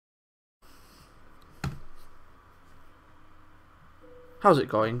How's it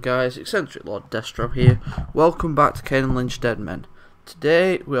going, guys? Eccentric Lord Destro here. Welcome back to Kane and Lynch Dead Men.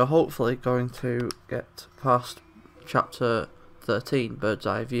 Today we are hopefully going to get past chapter 13, Bird's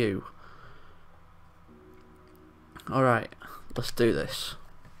Eye View. Alright, let's do this.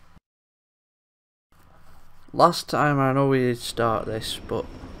 Last time I know we did start this,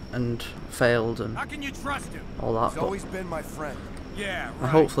 and failed and how can you trust him? All that. He's always been my friend. Yeah, right. And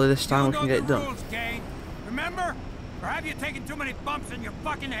hopefully this time we can get it done. Rules, Kane. Remember? Or have you taken too many bumps in your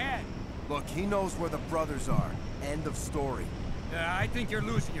fucking head? Look, he knows where the brothers are. End of story. I think you're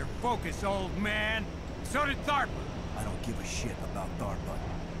losing your focus, old man. So did Tharpa. I don't give a shit about Tharpa.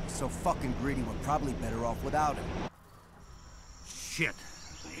 He's so fucking greedy, we're probably better off without him. Shit.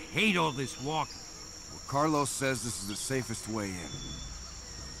 I hate all this walking. Well, Carlos says this is the safest way in.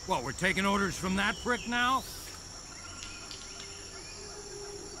 What, we're taking orders from that prick now?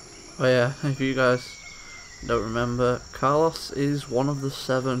 Oh yeah, if you guys don't remember, Carlos is one of the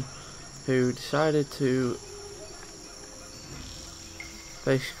 7 who decided to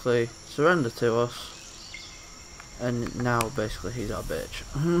basically surrender to us, and now basically he's our bitch.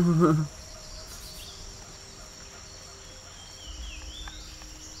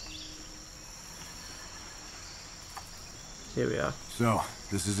 Here we are. So,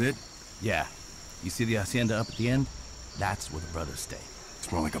 this is it? Yeah. You see the hacienda up at the end? That's where the brothers stay.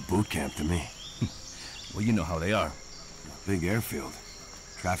 It's more like a boot camp to me. Well, you know how they are. Big airfield.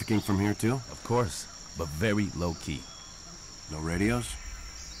 Trafficking from here too? Of course, but very low-key. No radios?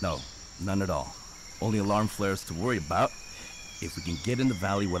 No, none at all. Only alarm flares to worry about. If we can get in the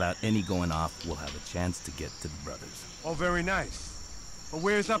valley without any going off, we'll have a chance to get to the brothers. Oh, very nice. But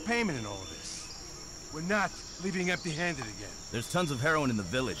where's our payment in all of this? We're not leaving empty-handed again. There's tons of heroin in the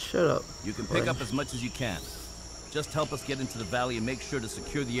village. Shut up. You can pick up as much as you can. Just help us get into the valley and make sure to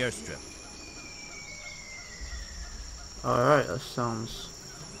secure the airstrip. Alright, that sounds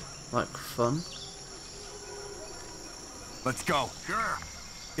like fun. Let's go. Sure.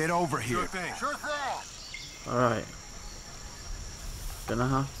 Get over here. Sure thing. Sure thing. Alright. Gonna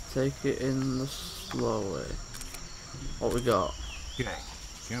have to take it in the slow way. What we got? Okay.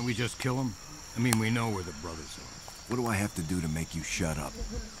 Can't we just kill him? I mean, we know where the brothers are. What do I have to do to make you shut up?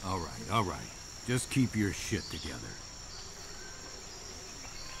 All right. Just keep your shit together.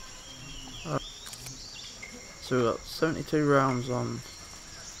 So we got 72 rounds on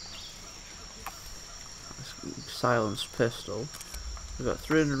this silenced pistol. We've got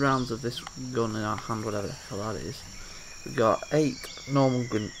 300 rounds of this gun in our hand, whatever the hell that is. We've got 8 normal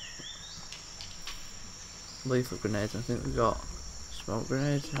lethal grenades. I think we've got smoke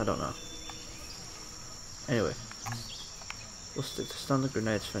grenades. I don't know. Anyway, we'll stick to standard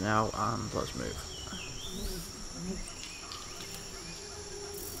grenades for now, and let's move.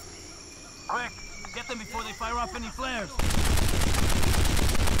 Quick! Get them before they fire off any flares!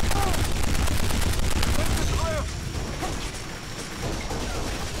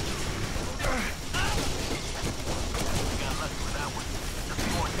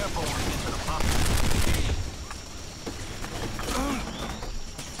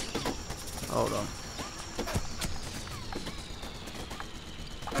 Hold on.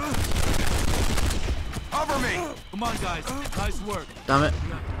 Cover me! Come on, guys. Nice work. Damn it.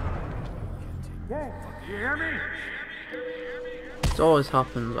 You hear me? It always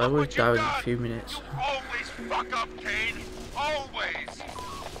happens. I always die in a few minutes. You always fuck up, Kane. Always.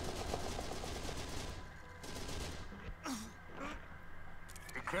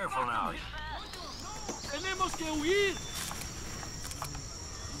 Be careful now. Tenemos que huir!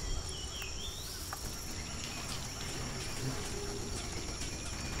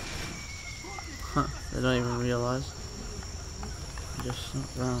 Huh, they don't even realise. They just snuck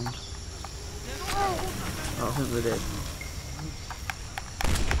round. Oh, I think they did.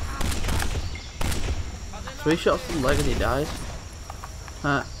 3 shots to the leg and he dies.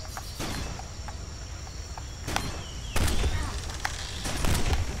 Huh.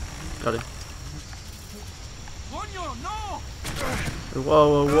 Got him. Whoa,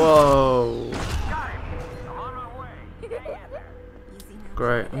 whoa, whoa!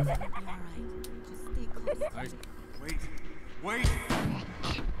 Great. Wait.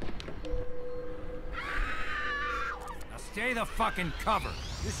 Now stay the fucking cover.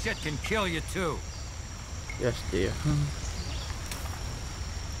 This shit can kill you too. Yes, dear.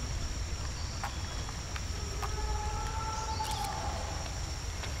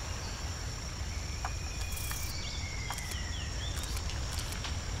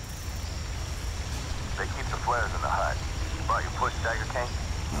 They keep the flares in the hut. You brought your push dagger, Kane?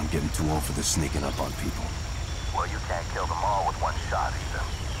 I'm getting too old for this sneaking up on people. Well, you can't kill them all with one shot either.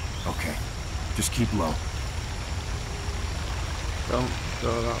 Okay. Just keep low. Don't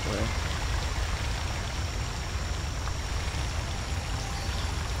go that way.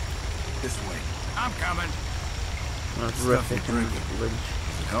 This way. I'm coming. That's Stuff Kane you're and drinking. Lynch.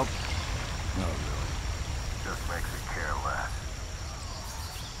 Does it help? Not really. Just makes me care less.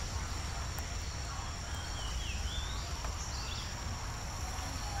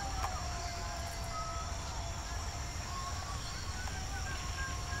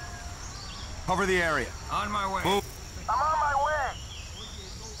 Cover the area. On my way. Move. I'm on my way!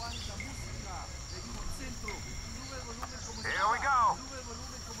 Here we go!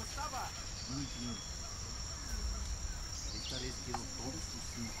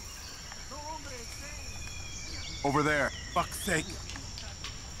 Over there. Fuck's sake.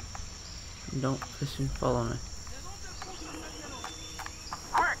 Don't piss and follow me.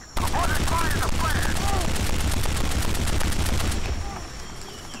 Quick! Before they fire the flare!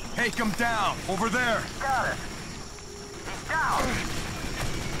 Take him down. Over there. Got it! He's down!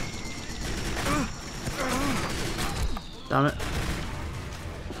 Damn it.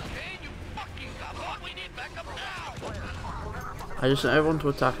 I just sent everyone to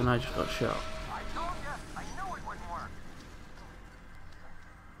attack and I just got shot. I told you! I knew it wouldn't work!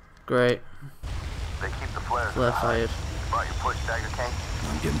 Great. They keep the flares. Flare fired. Brought your push dagger, Kane?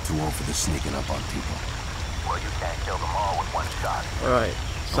 I'm getting too old for this sneaking up on people. Well, you can't kill them all with one shot. Alright.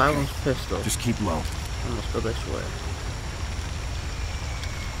 Silence pistol. Just keep low. And let's go this way.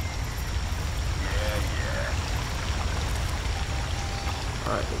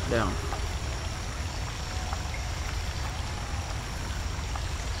 Alright, look down.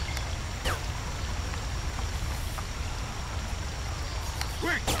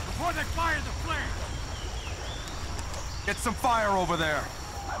 Quick! Before they fire the flare! Get some fire over there.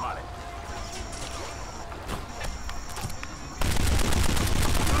 I'm on it.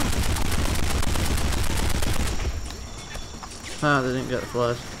 Ah, they didn't get the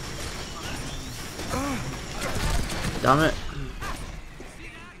flares. Damn it.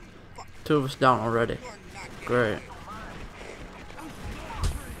 Two of us down already. Great.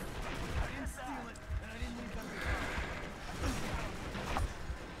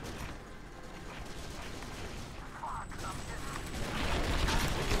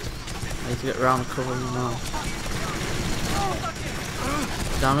 I need to get round the cover now.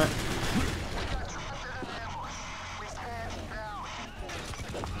 Damn it.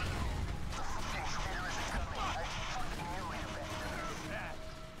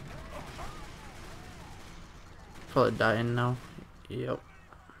 Probably dying now. Yep.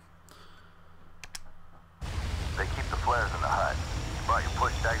 They keep the flares in the hut. Brought your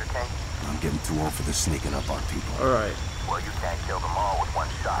push dagger, Kane? I'm getting too old for this sneaking up on people. Alright. Well, you can't kill them all with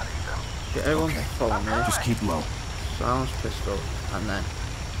one shot either. Get everyone to follow me. Just keep low. Silence pistol. And then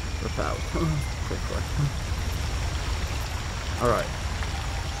repel. Quickly. Alright.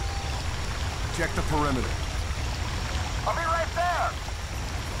 Check the perimeter. I'll be right there!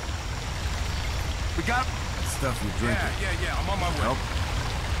 We got Stuff you're drinking. Yeah, I'm on my way. Help?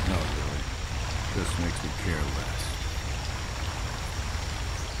 Not really. Just makes me care less.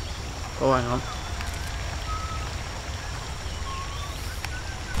 Oh, hang on.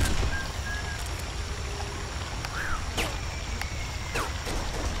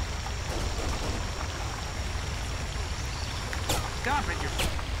 Stop it, you...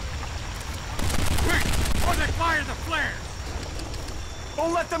 Quick! Before they fire the flares!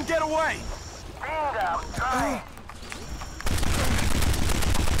 Don't let them get away. Bingo! Try!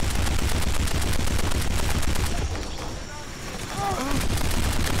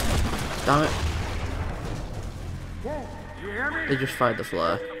 Damn it. You hear me? They just fired the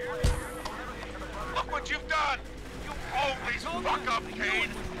flare. Look what you've done! You always fuck up, Kane!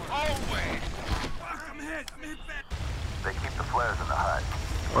 Always! I'm hit bad. They keep the flares in the hut.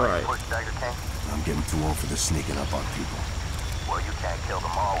 Alright. Push dagger, Kane? I'm getting too old for this sneaking up on people. Well, you can't kill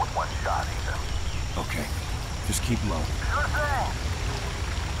them all with one shot either. Okay. Just keep low. Sure thing!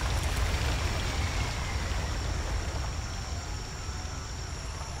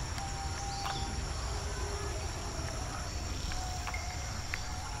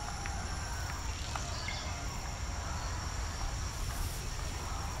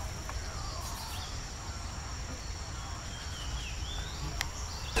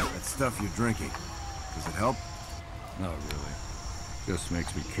 That stuff you're drinking. Does it help? Not really. Just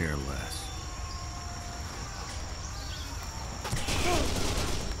makes me care less.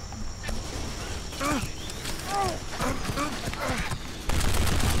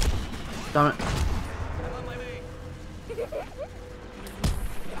 Damn it.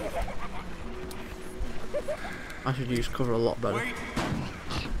 I should use cover a lot better. Wait.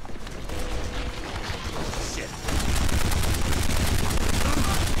 Shit.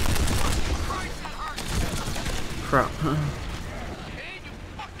 crap.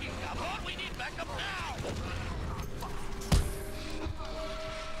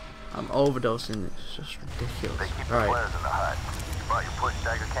 I'm overdosing, it's just ridiculous. They keep the Right. flares in the hut. You brought your push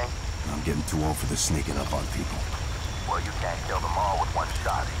dagger, Kane? I'm getting too old for this sneaking up on people. Well, you can't kill them all with one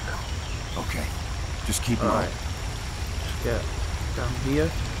shot either. Okay, just keep Alright. moving. Just get down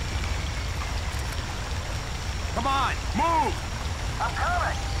here. Come on, move! I'm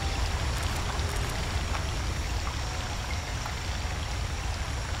coming!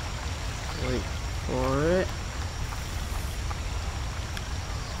 Wait for it.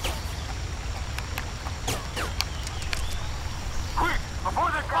 Quick, before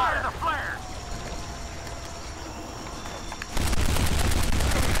they fire the flares!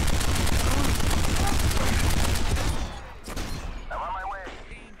 I'm on my way.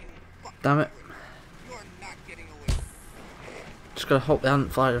 Damn it. Just gotta hope they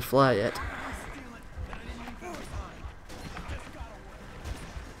haven't fired a flare yet.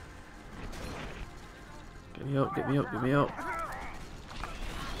 Get me up, get me up, get me up.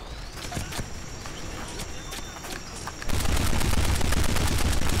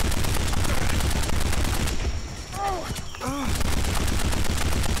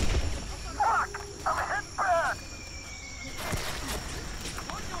 I'm hit bad!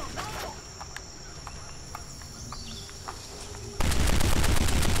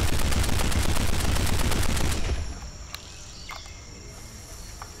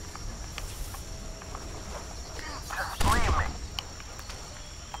 Just leave me.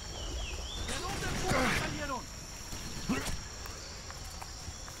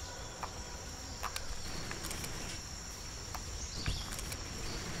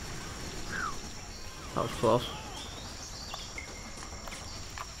 That was close.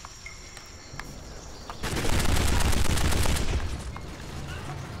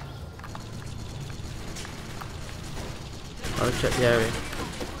 Gotta check the area.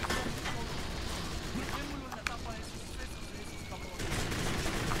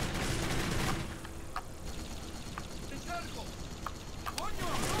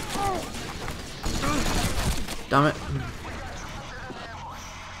 Damn it.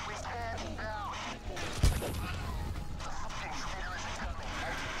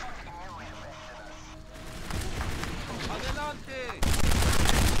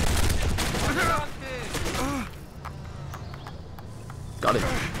 Got it.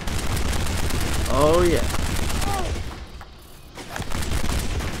 Oh yeah.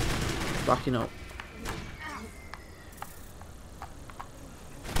 Backing up.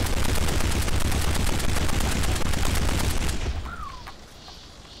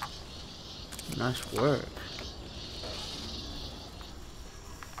 Nice work.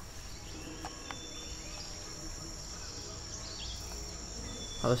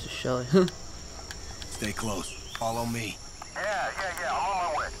 Oh, this is Shelly. Stay close. Follow me. Yeah, I'm on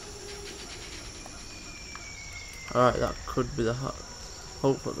my way. Alright, that could be the hard.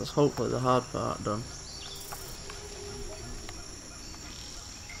 Hopefully the hard part done.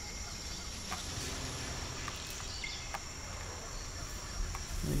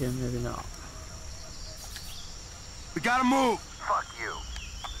 Again, maybe not. We gotta move! Fuck you.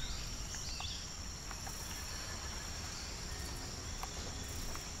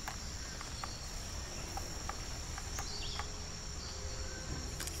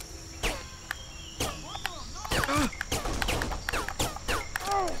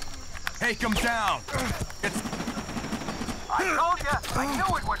 Take him down! It's... I told ya! I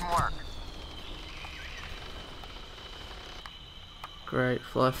knew it wouldn't work! Great,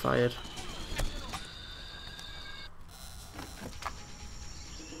 flare fired.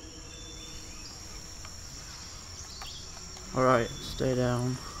 Alright, stay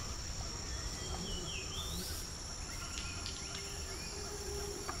down.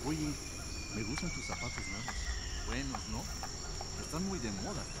 Oye, me gustan tus zapatos nuevos. Buenos, ¿no? Están muy de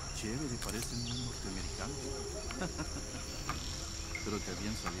moda. Chévere, parecen muy norteamericanos. Pero te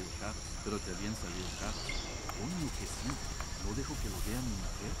habían salido caros. Coño que sí. No dejo que lo vea mi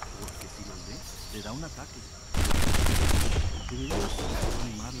mujer, porque si lo ve, le da un ataque. Deberías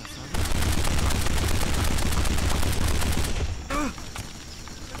animarla, ¿sabes?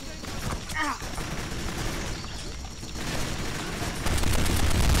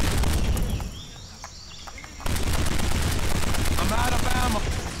 I'm out of ammo!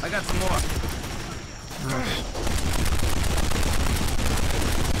 I got some more.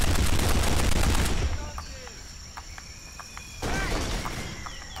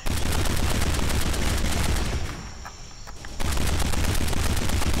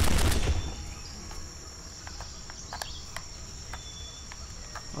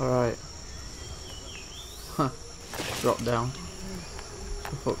 Alright. Huh. drop down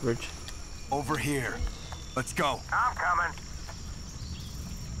the footbridge. Over here. Let's go. I'm coming.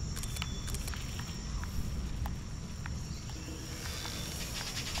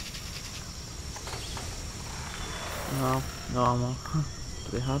 No, no ammo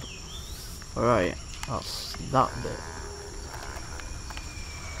to be had. Alright, that's that bit.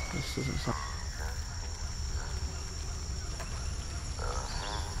 This doesn't sound...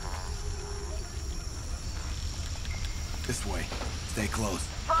 This way. Stay close.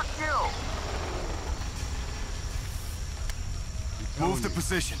 Fuck you! Move to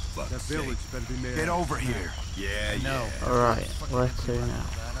position. That village better be made. Get over here. Yeah, yeah. Alright, where to now?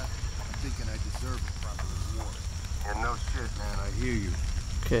 I'm thinking I deserve a proper reward. Yeah, no shit, man. I hear you.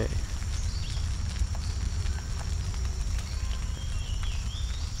 Okay.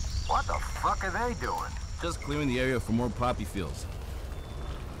 What the fuck are they doing? Just clearing the area for more poppy fields.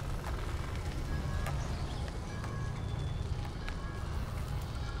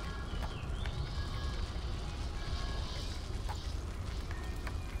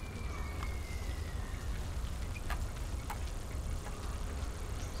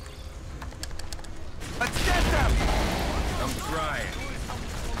 Let's get them! I'm trying.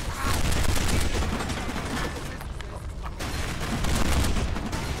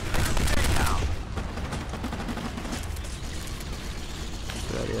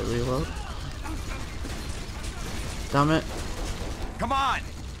 Ready to reload. Damn it. Come on!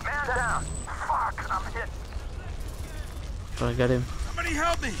 Man down! Fuck, I'm hit. Trying to get him. Somebody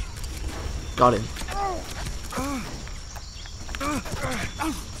help me! Got him.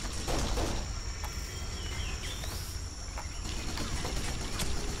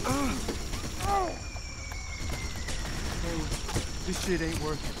 This shit ain't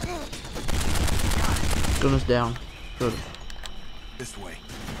working. Gunner's down. Good. This way.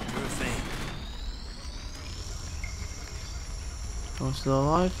 Sure thing. Someone still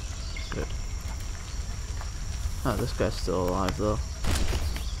alive? Good. Oh, this guy's still alive though.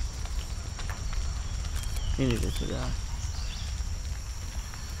 He needed to die.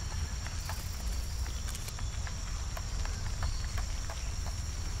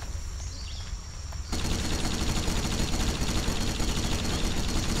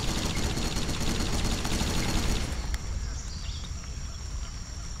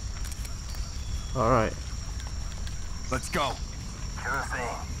 Alright. Let's go. Sure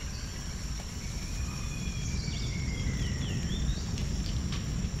thing.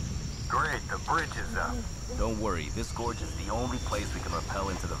 Great, the bridge is up. Don't worry, this gorge is the only place we can rappel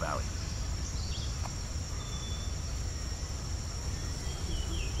into the valley.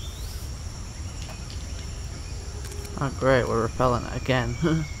 Oh great, we're repelling it again.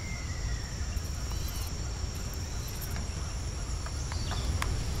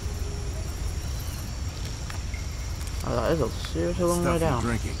 Oh, that is a seriously long way Stuff down.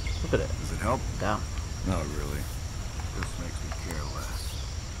 you're drinking. Look at it. Does it help? Down. Not really. Just makes me care less.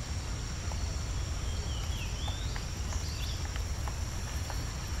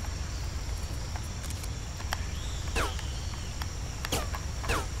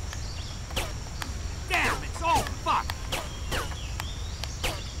 Damn, it's all fucked!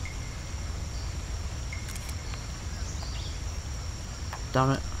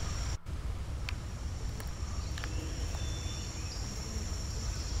 Damn it.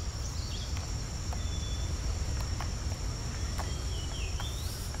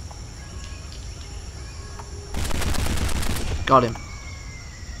 Got him.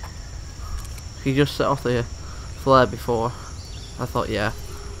 He just set off the flare before. I thought, yeah,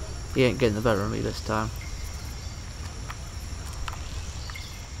 he ain't getting the better of me this time.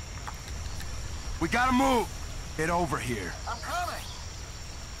 We gotta move! Get over here. I'm coming!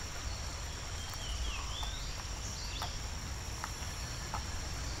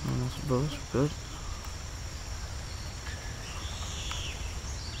 Almost bullets, good.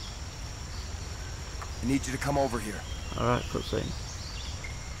 I need you to come over here. Alright, cutscene.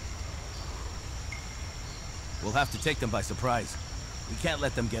 We'll have to take them by surprise. We can't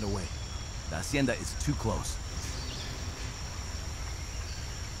let them get away. The hacienda is too close.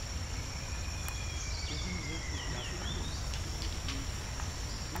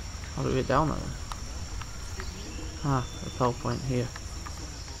 How do we get down there then? Ah, rappel point here.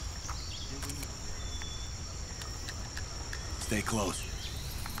 Stay close.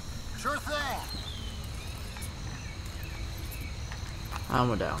 Sure thing! And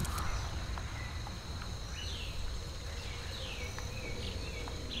we're down.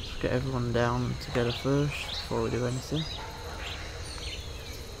 Let's get everyone down together first before we do anything.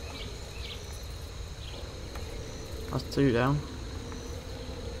 That's two down.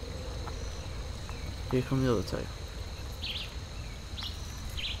 Here come the other two.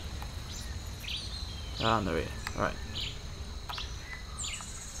 Ah, and they're here. Right.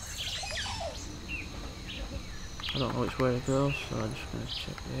 I don't know which way to go, so I'm just going to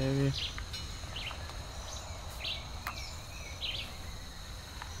check the area.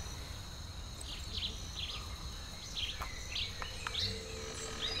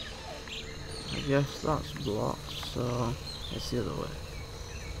 I guess that's blocked, so it's the other way.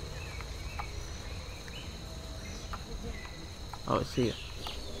 Oh, it's here.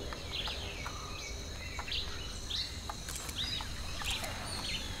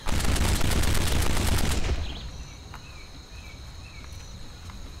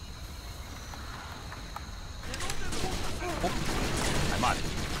 I'm on it.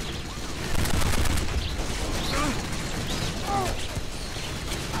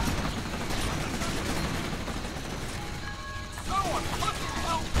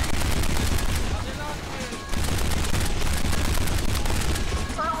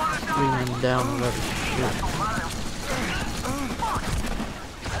 Bringing down the rubbish shit.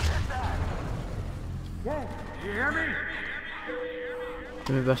 You hear me? Do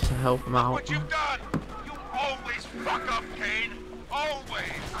my best to help him out. What you've done! You always fuck up, Kane!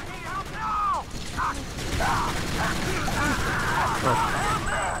 Always!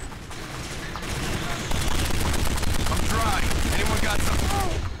 I'm dry. Anyone got some?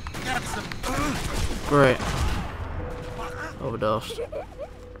 Got some. Great. Overdosed.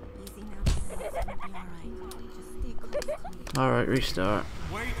 Alright, restart.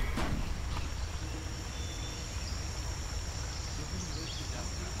 Wait.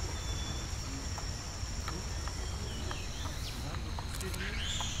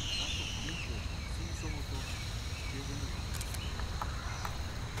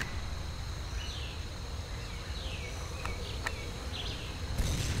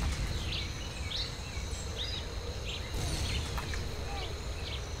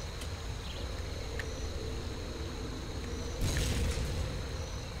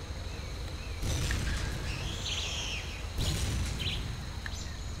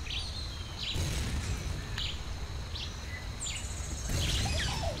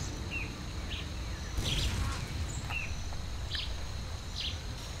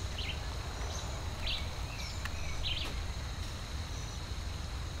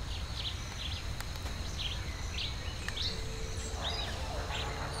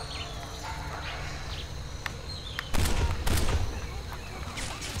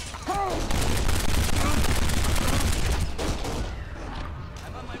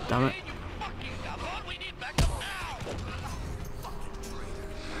 Damn it.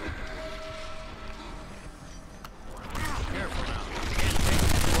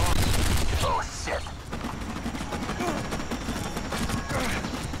 Oh shit.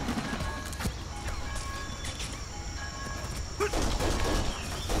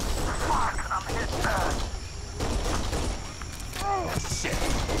 Fuck, I'm hit bad. Oh, shit.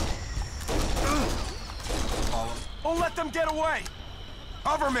 Don't let them get away.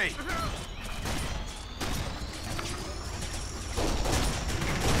 Cover me.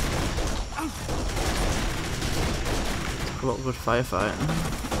 A lot of good firefighting.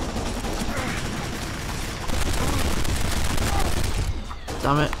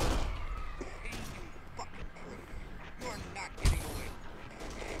 Damn it.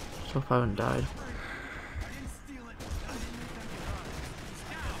 Let's hope I haven't died.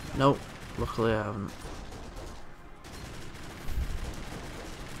 Nope, luckily I haven't.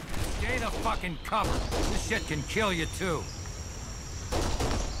 Stay the fucking cover. This shit can kill you too.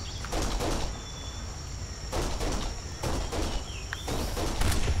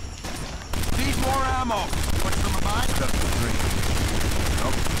 Need more ammo. What's from a mine?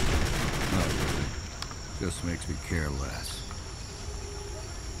 Nope. Not really. Just makes me care less.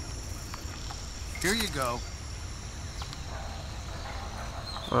 Here you go.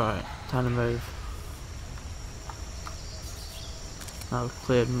 Alright, time to move. Now we've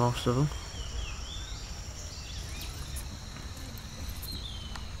cleared most of them.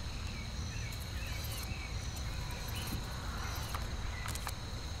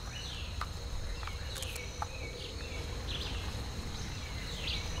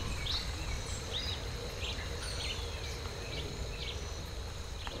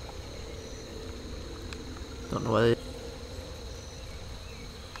 Don't know whether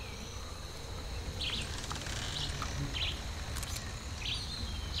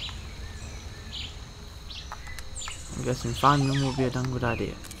I'm guessing finding them will be a damn good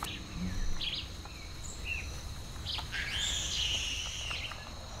idea.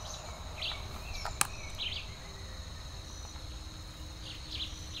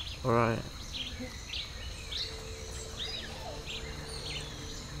 Alright.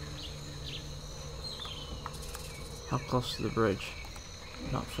 How close to the bridge?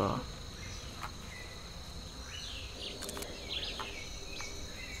 Not far.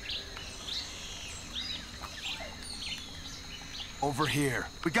 Over here.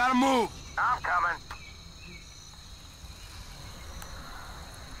 We gotta move! I'm coming.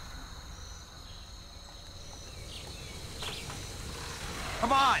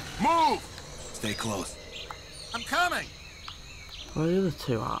 Come on, move! Stay close. I'm coming! Where are the other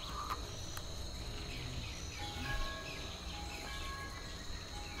two at?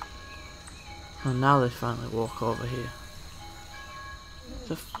 And now they finally walk over here.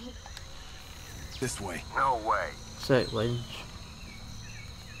 This way. No way. Sick, Lynch.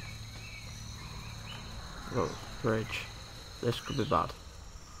 Oh, bridge. This could be bad.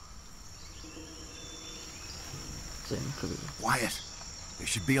 Thing could be. Wyatt. They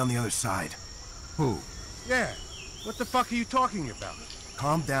should be on the other side. Who? Yeah. What the fuck are you talking about?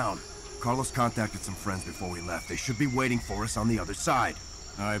 Calm down. Carlos contacted some friends before we left. They should be waiting for us on the other side.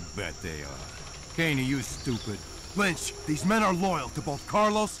 I bet they are. Kane, are you stupid? Lynch, these men are loyal to both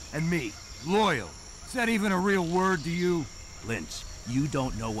Carlos and me. Loyal? Is that even a real word to you? Lynch, you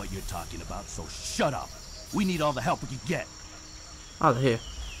don't know what you're talking about, so shut up. We need all the help we can get. Oh, they're here.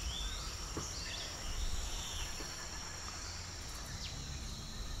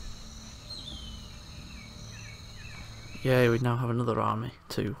 Yay, we now have another army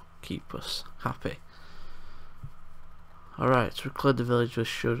to keep us happy. Alright, so we cleared the village. We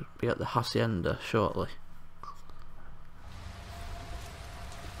should be at the hacienda shortly.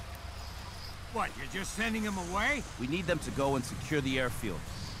 What, you're just sending them away? We need them to go and secure the airfield.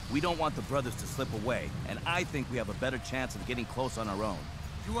 We don't want the brothers to slip away, and I think we have a better chance of getting close on our own.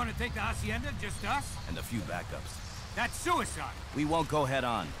 You want to take the hacienda, just us? And a few backups. That's suicide. We won't go head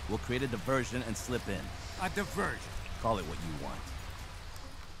on. We'll create a diversion and slip in. A diversion. Call it what you want.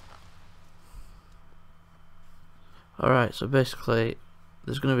 Alright, so basically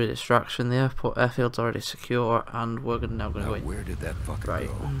there's going to be a distraction. The airfield's already secure, and we're now going to Now, go in. where did that fucker Right.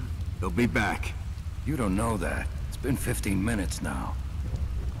 go? They'll be back. You don't know that. It's been 15 minutes now.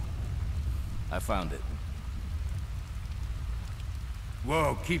 I found it.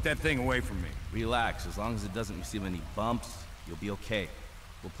 Whoa, keep that thing away from me. Relax. As long as it doesn't receive any bumps, you'll be okay.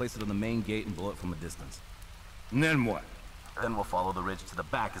 We'll place it on the main gate and blow it from a distance. And then what? Then we'll follow the ridge to the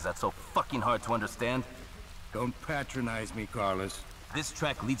back. Is that so fucking hard to understand? Don't patronize me, Carlos. This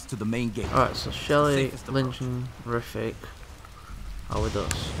track leads to the main gate. Alright, so Shelley, Safest Lynch approach. and Riffic are with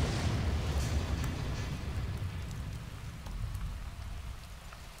us.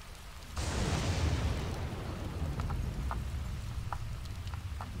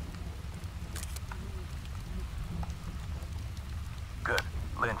 Good.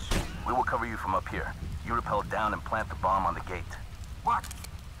 Lynch, we will cover you from up here. You rappel down and plant the bomb on the gate. What?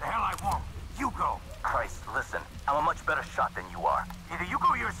 The hell I won't. You go. Christ, listen. I'm a much better shot than you are. Either you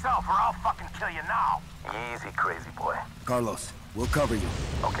go yourself or I'll fucking kill you now. Easy, crazy boy. Carlos, we'll cover you.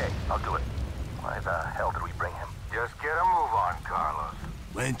 Okay, I'll do it. Why the hell did we bring him? Just get a move on, Carlos.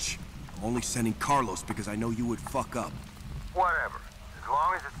 Lynch, I'm only sending Carlos because I know you would fuck up. Whatever. As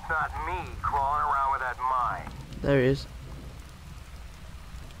long as it's not me crawling around with that mine. There he is.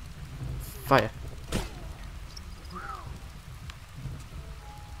 Fire.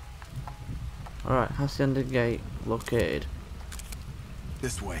 Alright, Hacienda Gate located.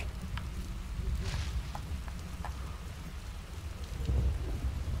 This way.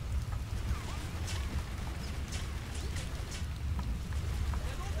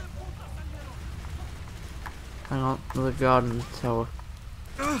 Hang on, another garden tower.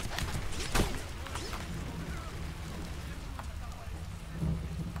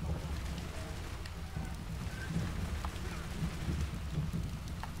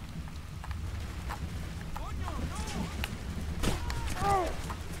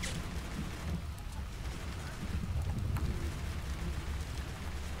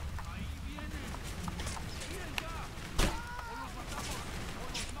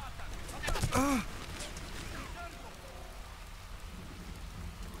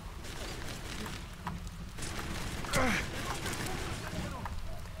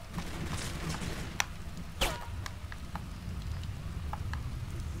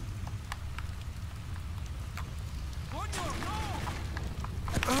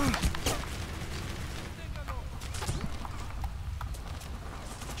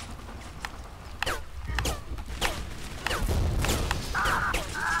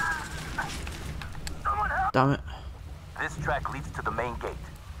 Damn it. This track leads to the main gate.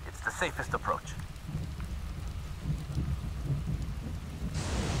 It's the safest approach.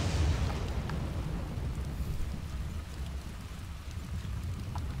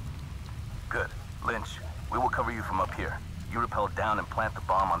 Good. Lynch, We will cover you from up here. You rappel down and plant the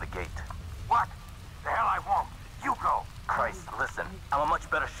bomb on the gate. What? The hell I won't. You go. Christ, listen. I'm a much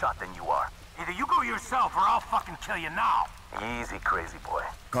better shot than you are. Either you go yourself or I'll fucking kill you now. Easy, crazy boy.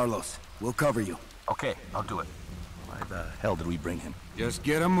 Carlos, we'll cover you. Okay, I'll do it. Why the hell did we bring him? Just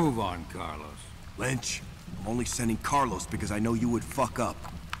get a move on, Carlos. Lynch, I'm only sending Carlos because I know you would fuck up.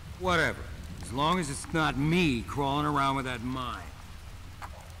 Whatever. As long as it's not me crawling around with that mine.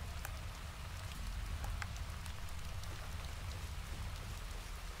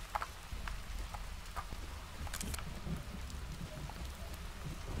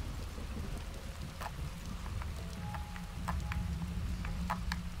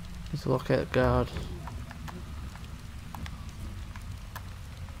 Let's look at guard.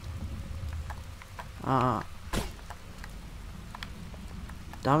 Ah.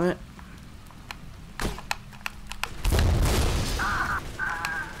 Damn it.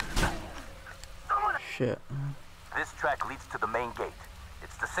 Shit. This track leads to the main gate.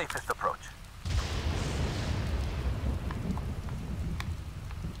 It's the safest approach.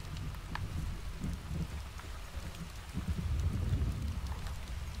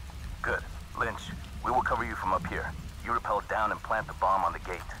 Good. Lynch, we will cover you from up here. You rappel down and plant the bomb on the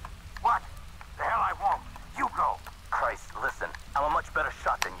gate. What? The hell I won't. You go. Christ, listen. I'm a much better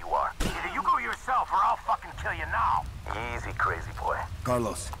shot than you are. Either you go yourself or I'll fucking kill you now. Easy, crazy boy.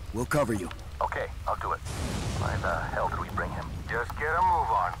 Carlos, we'll cover you. Okay, I'll do it. Why the hell did we bring him? Just get a move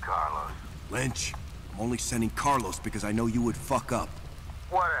on, Carlos. Lynch, I'm only sending Carlos because I know you would fuck up.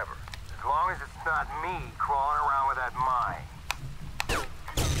 Whatever. As long as it's not me crawling around with that mine.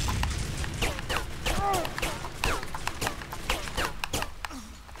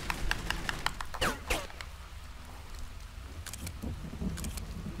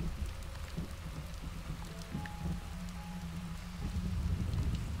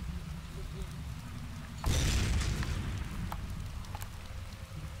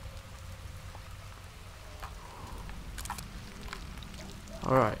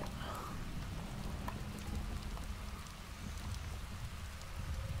 Alright.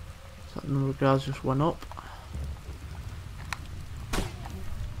 So that number of guards just went up.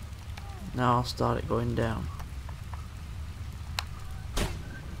 Now I'll start it going down.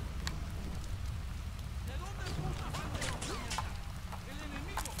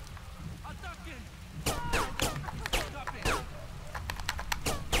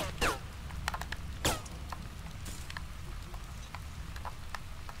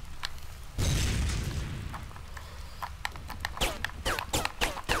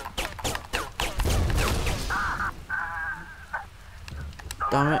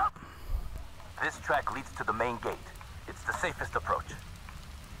 Damn it. This track leads to the main gate. It's the safest approach.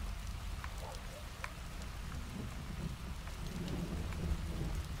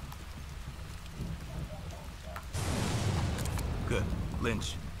 Good.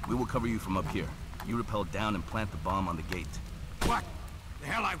 Lynch, we will cover you from up here. You rappel down and plant the bomb on the gate. What? The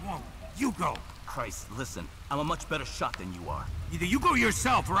hell I won't. You go. Christ, listen. I'm a much better shot than you are. Either you go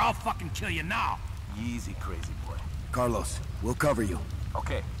yourself or I'll fucking kill you now. Easy, crazy boy. Carlos, we'll cover you.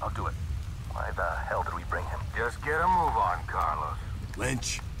 Okay, I'll do it. Why the hell did we bring him? Just get a move on, Carlos.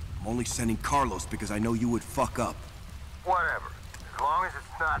 Lynch, I'm only sending Carlos because I know you would fuck up. Whatever. As long as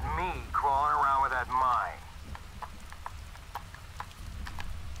it's not me crawling around with that mine.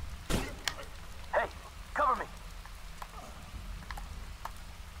 Hey, cover me!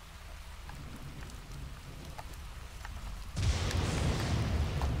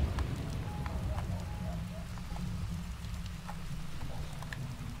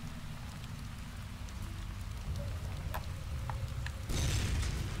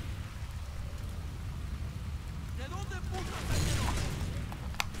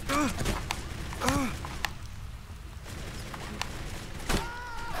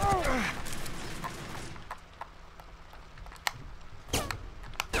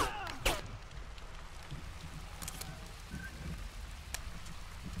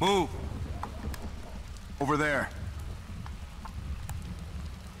 Move! Over there.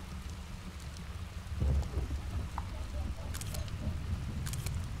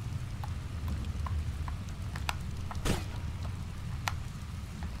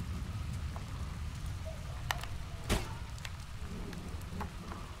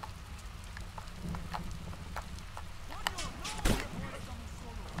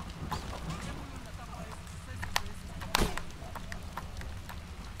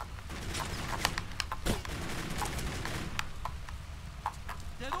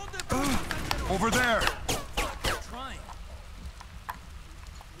 Over there!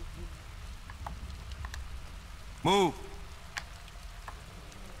 Move!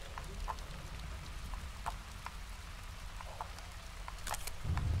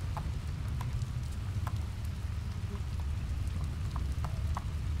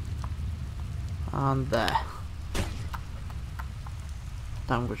 And there.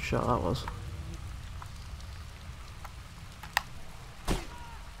 Damn good shot that was.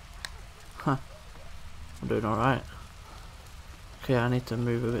 Huh. I'm doing alright. Okay, I need to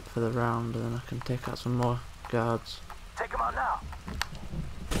move a bit further around and then I can take out some more guards. Take him out now.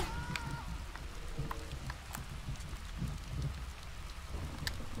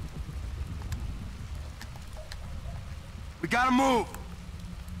 We gotta move!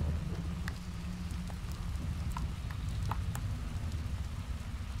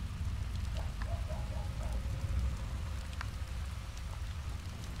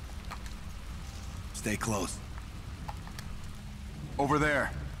 Stay close. Over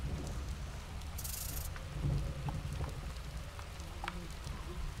there.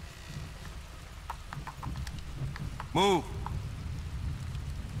 Move!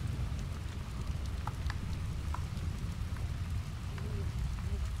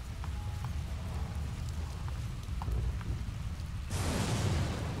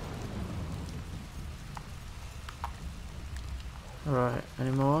 Alright,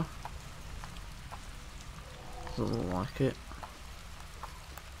 any more? Doesn't look like it.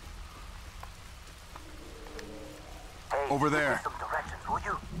 Hey, Over there. Some directions, will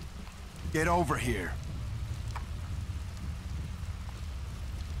you? Get over here.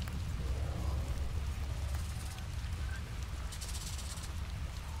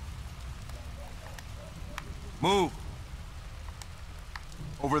 Move.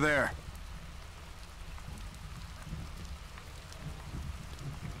 Over there.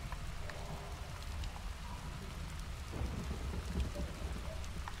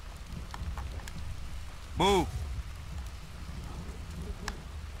 Move.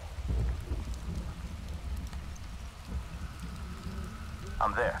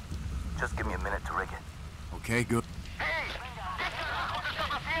 I'm there. Just give me a minute to rig it. Okay, good.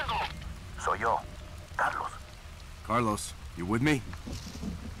 Soy yo, Carlos. Carlos, you with me?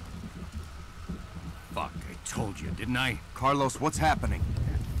 Fuck, I told you, didn't I? Carlos, what's happening?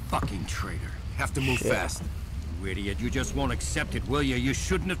 Fucking traitor. Have to move Shit. fast. You idiot, you just won't accept it, will you? You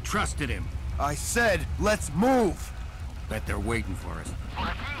shouldn't have trusted him. I said, let's move! Bet they're waiting for us.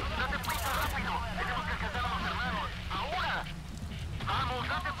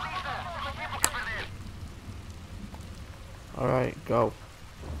 Alright, go.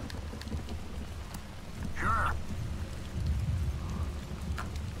 Sure.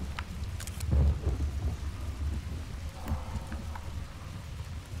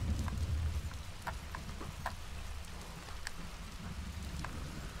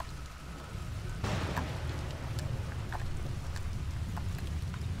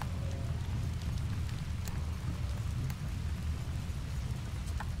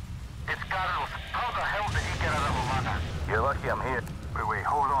 It's Carlos. How the hell did he get out of Romana? You're lucky I'm here. Wait,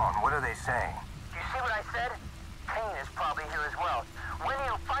 hold on. What are they saying? You see what I said? Kane is probably here as well. When are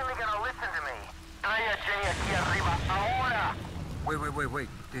you finally gonna listen to me? Trae a Jenny aquí arriba, ahora! Wait.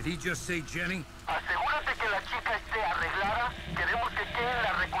 Did he just say Jenny? Asegúrate que la chica esté arreglada. Queremos que Kane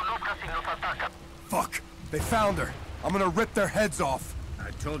la reconozca si nos ataca. Fuck! They found her! I'm gonna rip their heads off!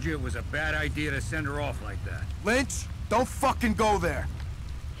 I told you it was a bad idea to send her off like that. Lynch, don't fucking go there!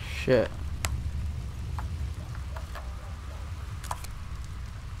 Shit.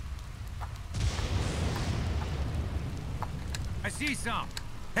 I see some.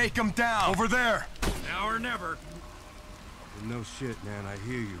 Take him down! Over there! Now or never. No shit, man. I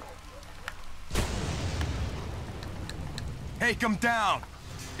hear you. Take him down!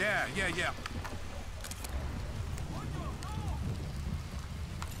 Yeah.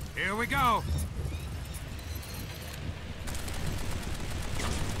 Here we go.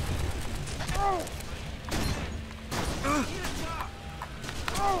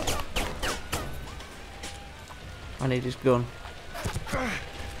 I need his gun.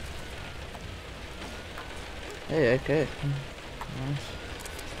 Hey, okay. Nice.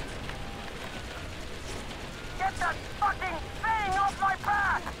 Get that fucking thing off my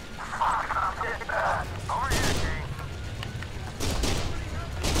back! Fuck! Over here, Kane.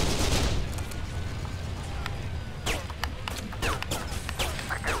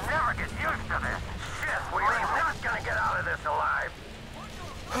 I can never get used to this. Shit, we ain't not gonna get out of this alive.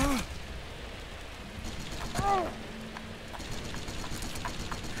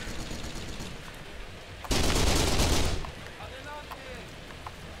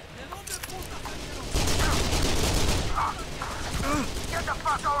 Get the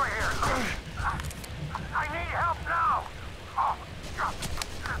fuck over here! I need help now!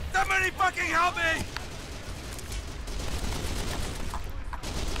 Somebody fucking help me!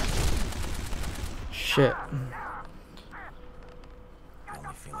 Shit.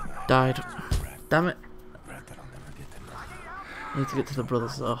 Died. Damn it. I need to get to the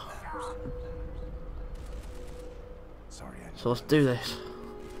brothers though. So let's do this.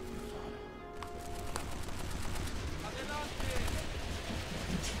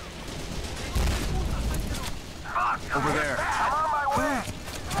 Over there.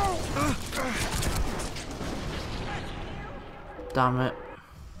 Damn it.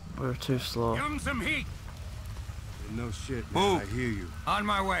 We were too slow. Give him some heat. No shit, man. I hear you. On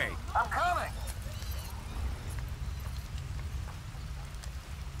my way. I'm coming.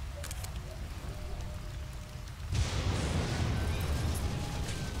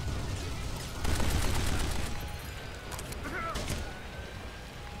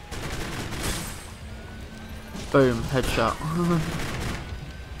 Boom, headshot.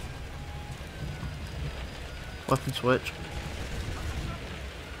 Weapon switch.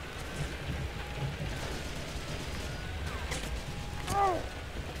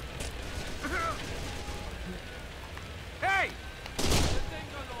 Hey!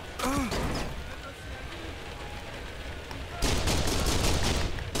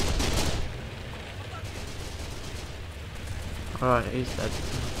 Alright, he's dead.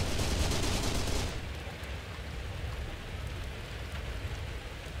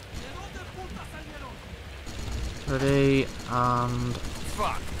 Ready, and...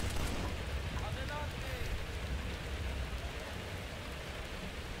 Fuck!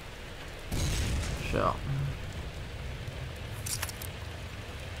 shot.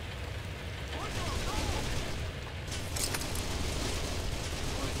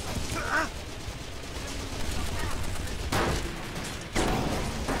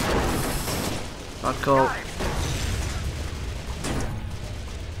 Bad call.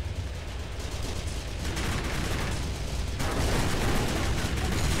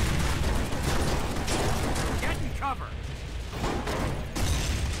 Get in cover!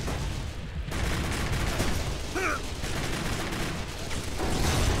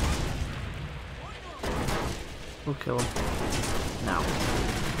 We'll kill him. Now.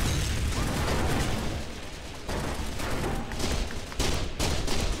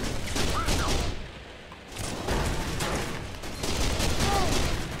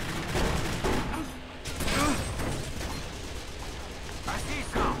 I see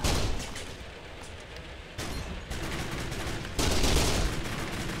some!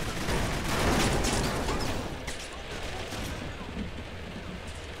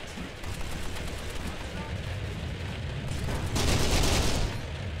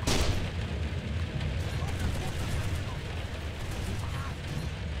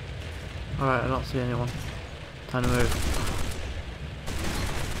 Alright, I don't see anyone. Time to move.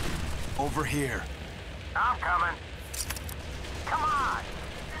 Over here. I'm coming. Come on.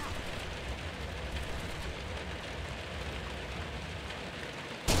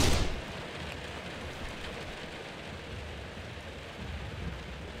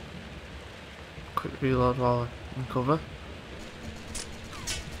 Quick reload while I'm in cover.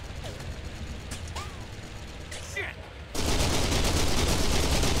 Shit!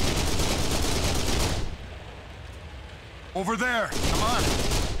 Over there. Come on.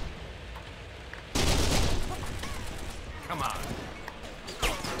 Come on.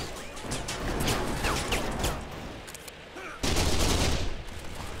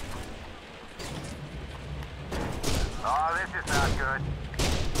 Oh, this is not good.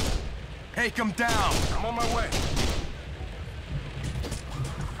 Take him down. I'm on my way.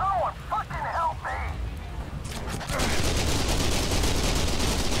 Someone fucking help me!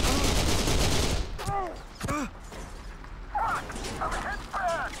 Fuck! I'm hit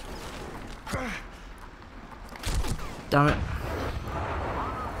bad! Damn it.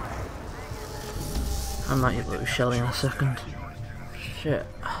 I might get with Shelly in a second. Shit.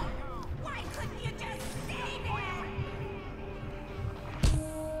 Why couldn't you just stay there?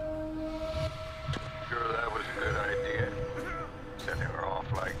 Sure that was a good idea. Sending her off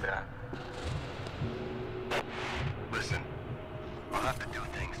like that. Listen, we'll have to do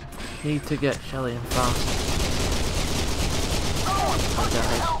things. Need to get Shelly in fast. Someone fucking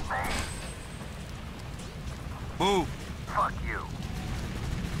Okay. help me! Move. Fuck you.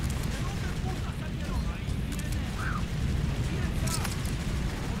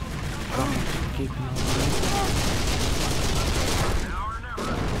 Keeping him alive.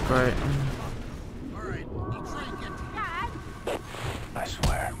 Great. I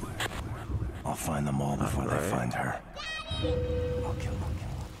swear. I'll find them all before they find her. I'll kill them.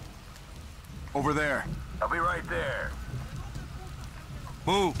 Over there. I'll be right there.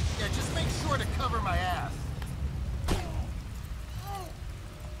 Move. Yeah, just make sure to cover my ass.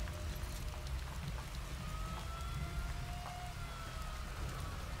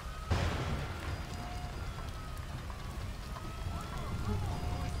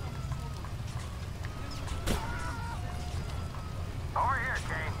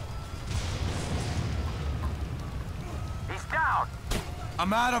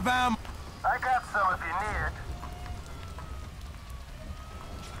 I'm out of ammo. I got some if you need it.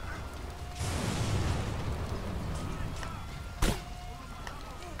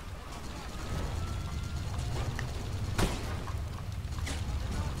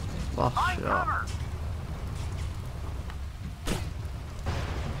 Last shot. Cover.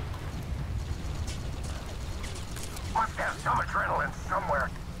 Must have some adrenaline somewhere.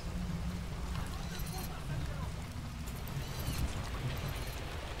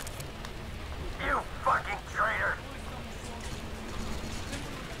 You fucking traitor!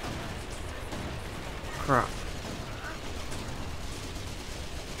 Crap.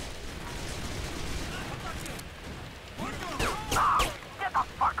 Oh, get the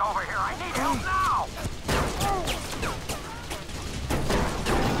fuck over here! I need help now!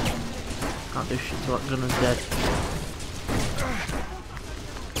 Can't do shit till that gun is dead.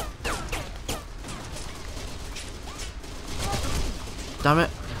 Damn it.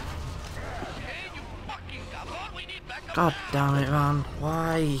 God damn it, man.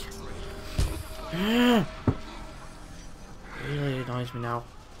 Why? Really annoys me now.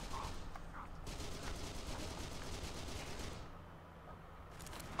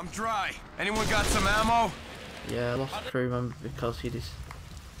 I'm dry. Anyone got some ammo? Yeah, I lost a crew member because he just...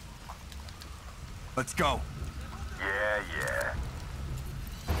 Let's go. Yeah.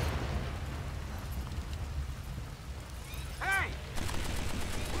 Hey!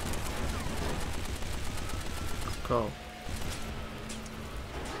 Go.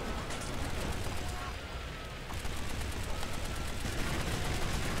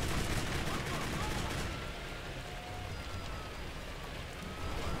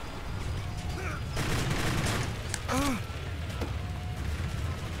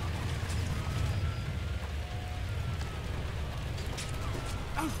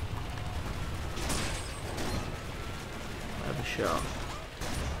 Have a shot.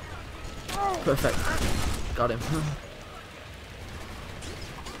 Perfect. Got him.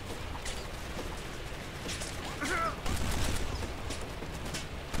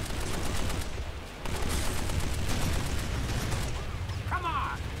 Come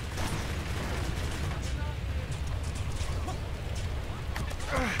on!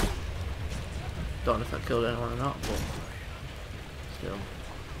 Don't know if that killed anyone or not, but still.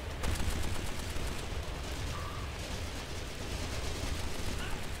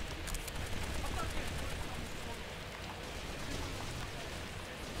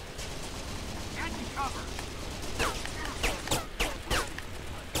 Get me covered!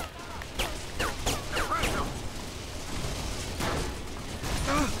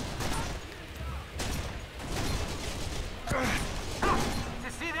 Did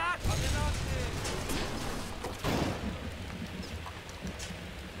you see that?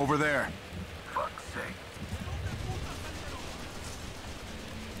 Over there. Fuck's sake.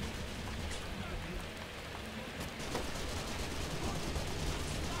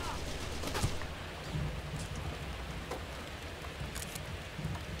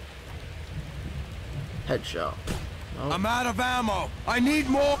 Headshot. No. I'm out of ammo. I need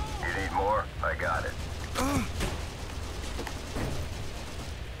more. You need more? I got it.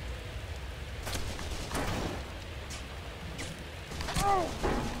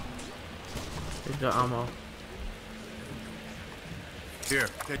 He's got ammo. Here.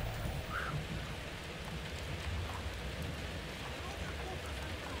 Take.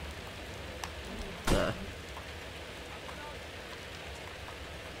 There.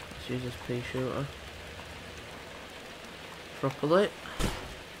 Let's use this pea shooter. Properly.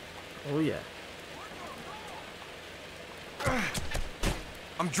 Oh yeah.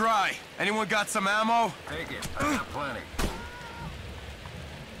 I'm dry. Anyone got some ammo? Take it. I got plenty.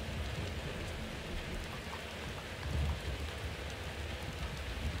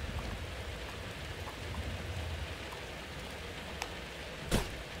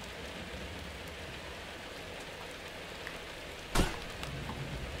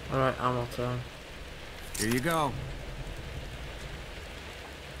 Alright, ammo time. Here you go.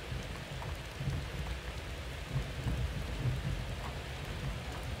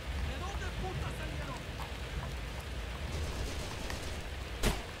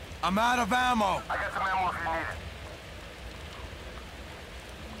 I'm out of ammo. I got some ammo if you need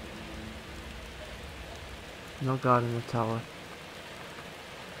it. No guard in the tower.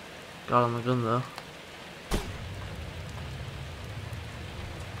 Guard on the gun though.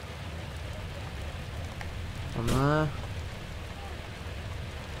 One there.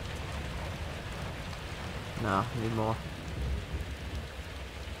 No, need more.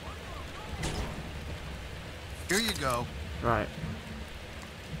 Here you go. Right.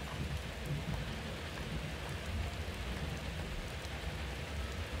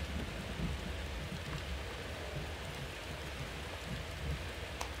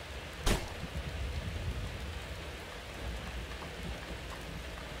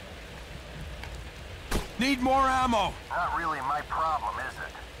 Need more ammo! Not really my problem, is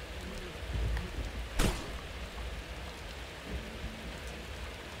it?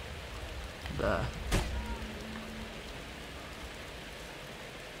 There.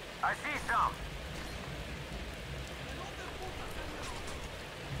 I see some.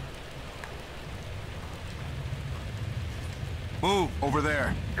 Move, over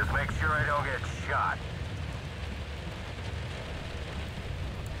there. Just make sure I don't get shot.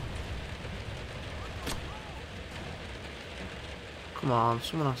 Come on,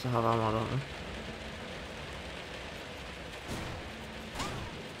 someone has to have ammo, don't they?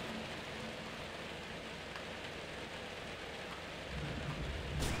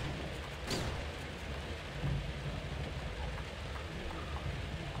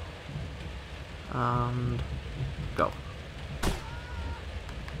 And go.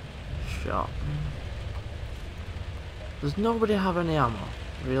 Shot. Does nobody have any ammo?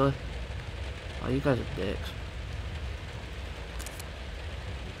 Really? Oh, you guys are dicks.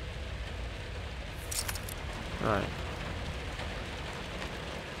 Right.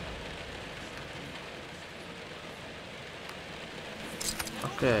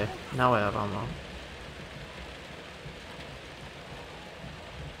 Okay, now I have ammo.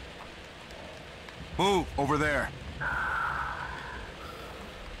 Move, over there.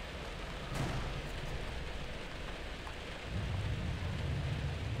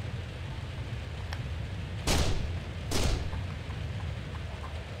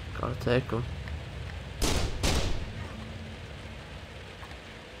 Gotta take them.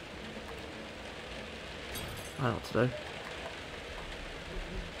 I know what to do.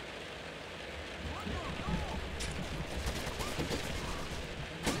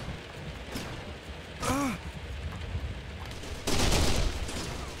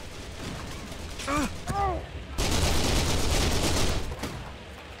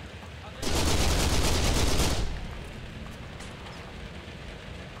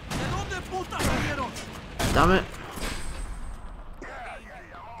 Damn it.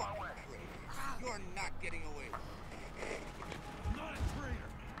 You're not getting away. I'm not a traitor.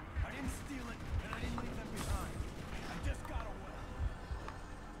 I didn't steal it, and I didn't leave them behind. I just got away.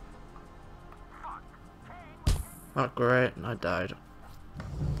 Not great, and I died.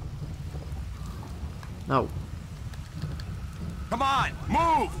 No. Come on,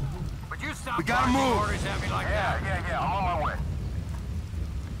 move! Would you stop We gotta barking move. orders at me like that? Yeah, I'm on my way.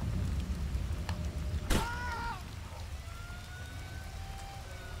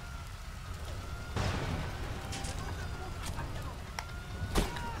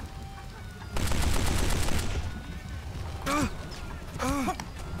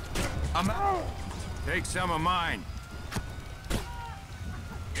 I'm out. Take some of mine.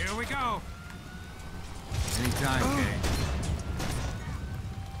 Here we go. Anytime, Kane.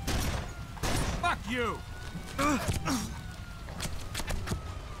 Fuck you! I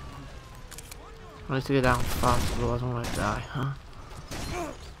need to get down fast, otherwise I'm gonna die, huh?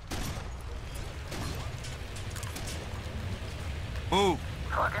 Move.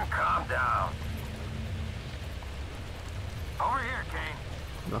 Fucking calm down. Over here, Kane.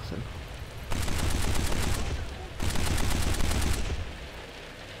 Nothing.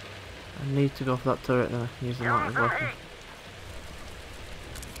 I need to go for that turret, then I can use the light as weapon.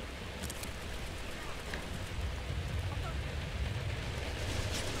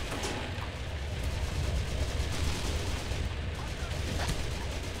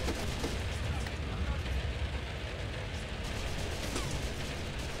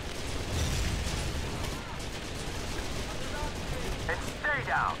 And stay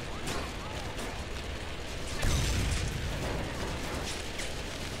down.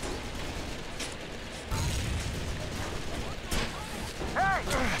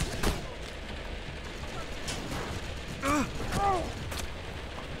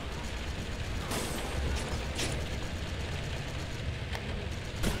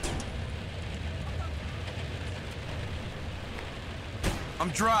 I'm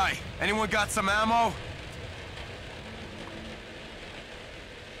dry. Anyone got some ammo?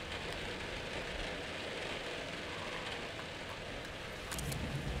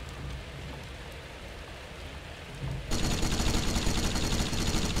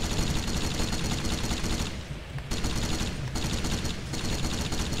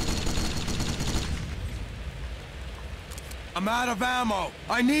 I'm out of ammo.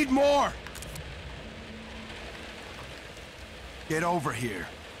 I need more. Get over here.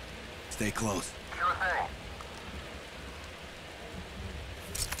 Stay close. Sure thing.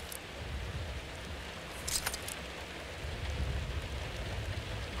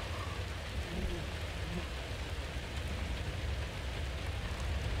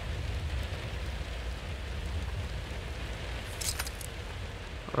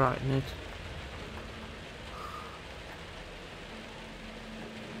 Right, Nick.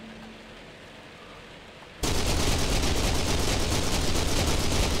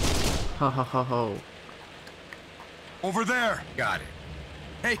 Ha ha ha ho. Over there! Got it.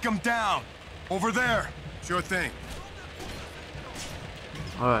 Take him down! Over there! Sure thing.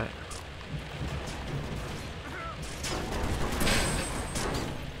 Alright.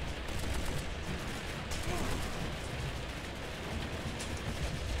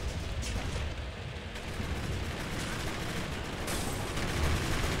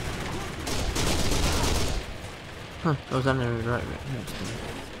 Huh, there was enemy right next to me.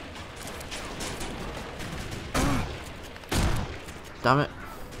 Damn it.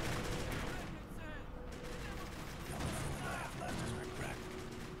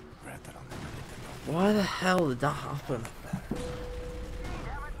 Why the hell did that happen?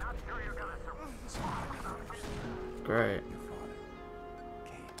 Great.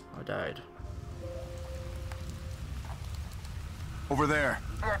 I died. Over there.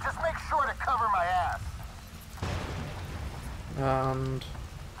 Yeah, just make sure to cover my ass. And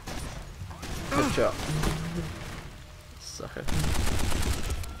good shot. Sucker.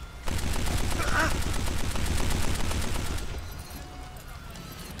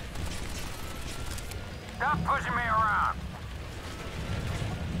 Stop pushing me around.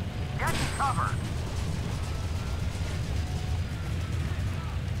 Get covered.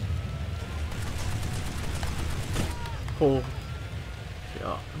 Pull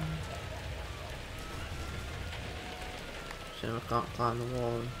shot. Shame I can't climb the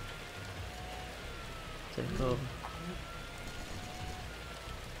wall and take over.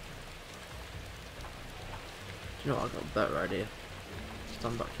 Do you know what, I got a better idea.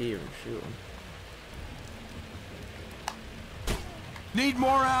 Stand back here and shoot him. Need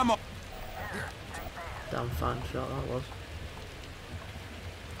more ammo! Damn fine shot that was.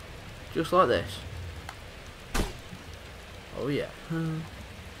 Just like this. Oh yeah.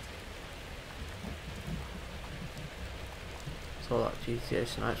 It's all that GTA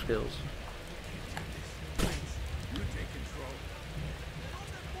snipe skills.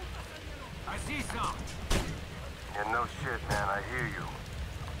 I see some. Yeah, no shit, man. I hear you.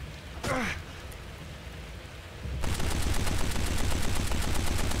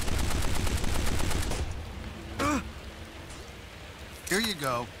 Here you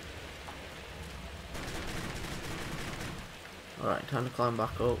go. Alright, time to climb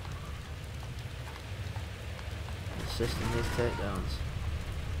back up. Assisting these takedowns.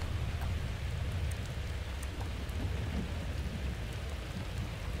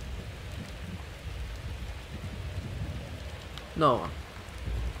 No one.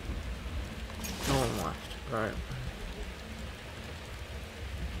 No one left. Right.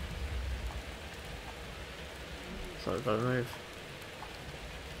 So we've got to move.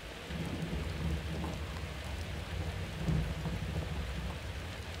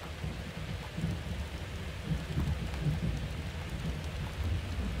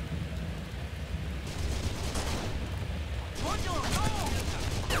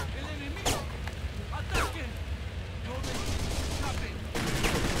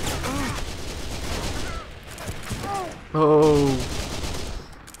 Oh!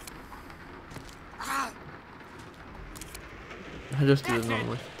 I just did a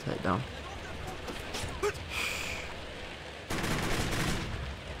normal takedown.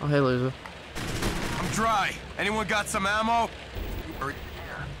 Oh, hey, loser. I'm dry. Anyone got some ammo?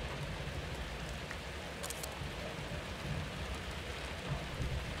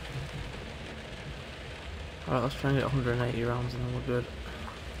 Alright, let's try and get 180 rounds and then we're good.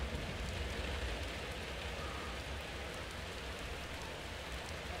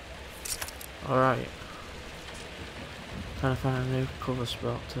 Alright. Trying to find a new cover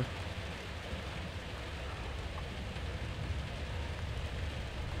spot to...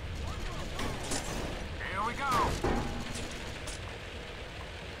 Here we go.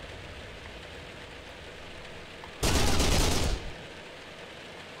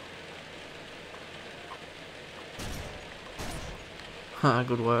 Ha,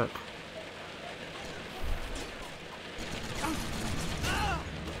 good work.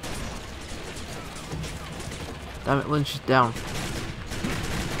 Damn it, Lynch is down.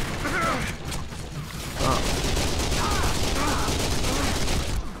 Oh.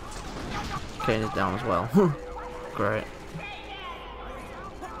 Kane is down as well. Great.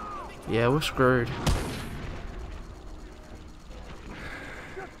 Yeah, we're screwed.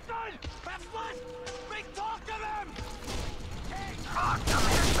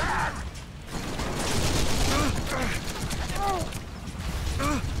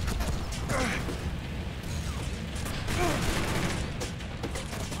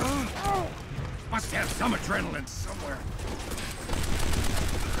 some adrenaline somewhere.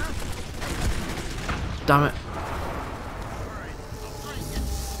 Damn it.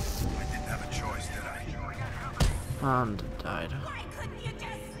 I didn't have a choice, did I? And died. Why couldn't you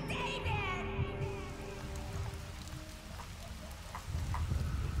just stay there?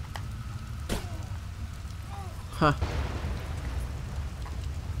 Huh.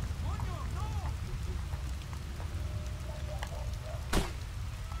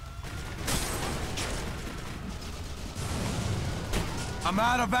 I'm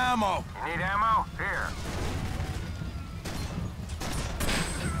out of ammo. You need ammo? Here.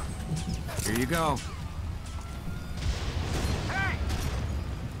 Here you go. Hey!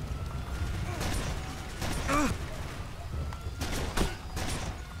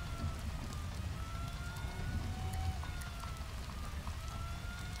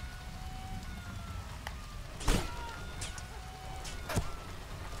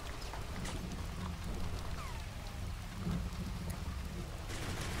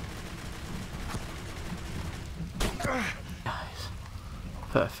 Nice.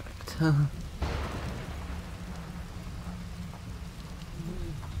 Perfect.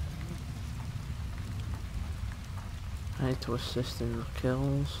 I need to assist in the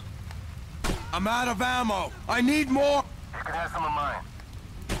kills. I'm out of ammo. I need more. You can have some of mine.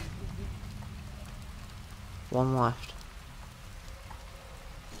 One left.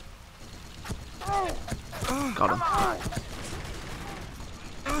 Got him.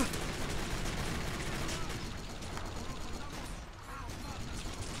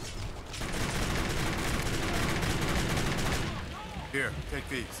 Here, take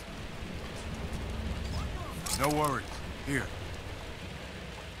these. No worries. Here.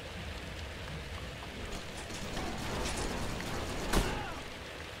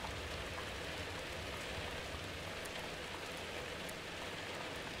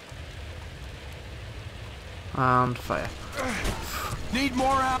 And fire. Need more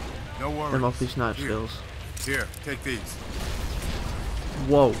ammo. No worries. Them off these knife Here. skills. Here, take these.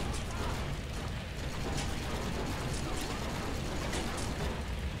 Whoa.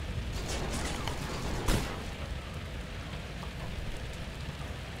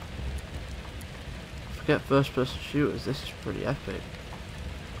 Forget first person shooters, this is pretty epic.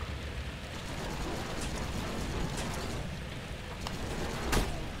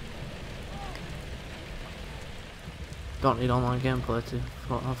 Don't need online gameplay to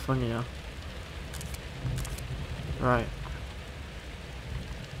have fun, you know. Right.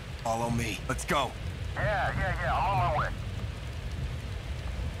 Follow me. Let's go. Yeah, I'm on my way.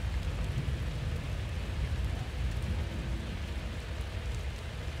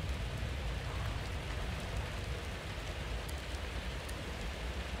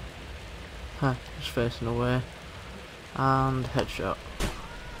 Huh, just facing away. And headshot.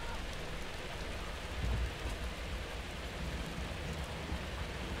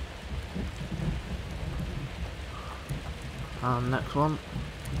 And next one.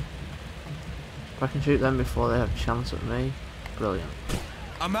 If I can shoot them before they have a chance at me, brilliant.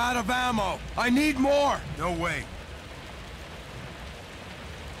 I'm out of ammo. I need more. No way.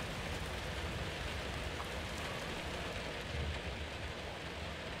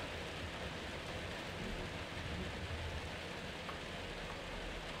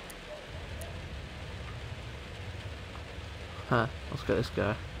 Huh, let's get this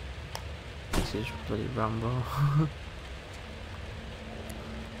guy. This is bloody Rambo.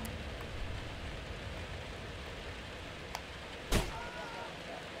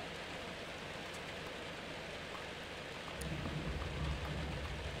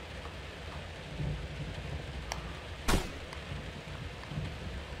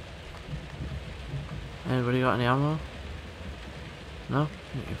 Anybody got any ammo? No?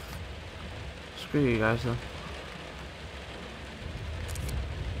 Screw you guys then.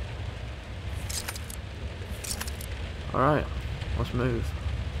 Alright, let's move.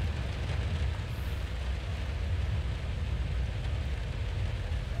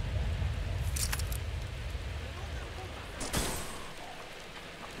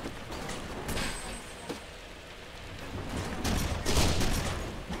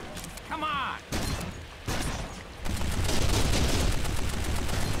 Come on!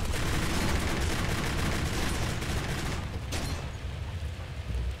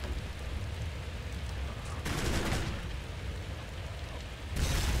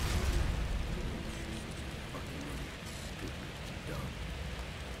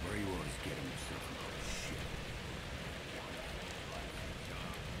 Where are you always getting yourself into this shit?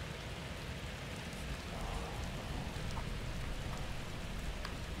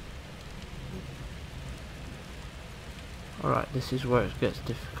 Alright, this is where it gets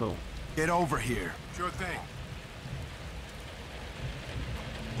difficult. Get over here. Sure thing.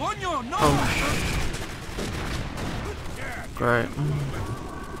 Coño, no! Great.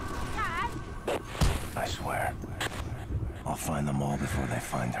 I swear. I'll find them all before they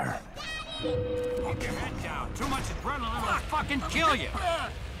find her. Keep your head down. Too much adrenaline will fucking kill you.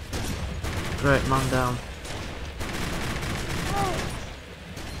 Great, man down.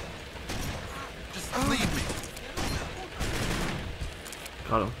 Just leave me.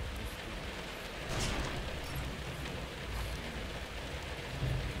 Got him.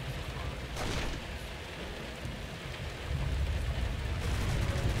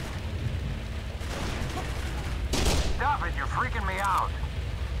 Stop it, you're freaking me out.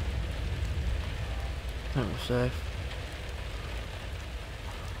 I think we're safe.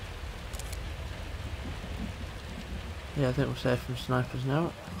 Yeah, I think we're safe from snipers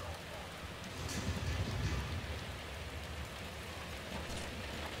now.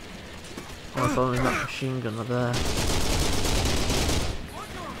 Oh, if only that machine gun up there.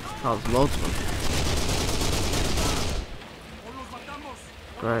 Oh, there's loads of them.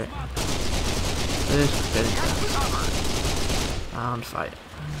 Great. This is getting tense. And fight.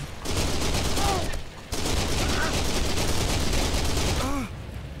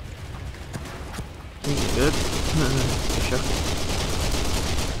 Think you're good? You sure?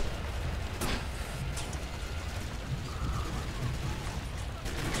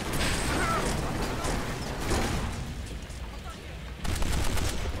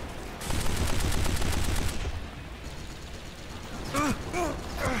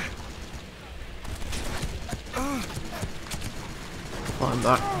 Flying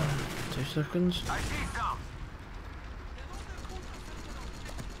back. 2 seconds. I see some.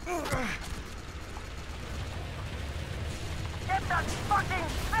 Get that fucking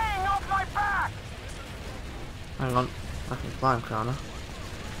thing off my back! Hang on. I can climb, can't I?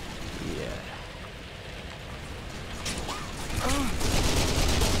 Yeah.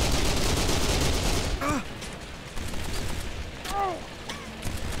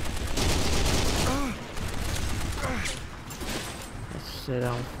 Let's stay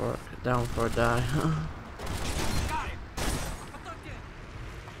down for a die.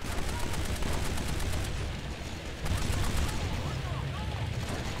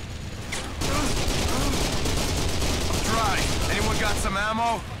 Try. Anyone got some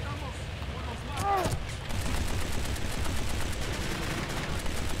ammo?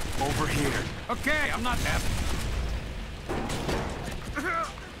 Over here. Okay, I'm not happy.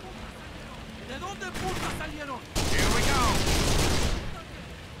 ¿De dónde puta salieron? Here we go.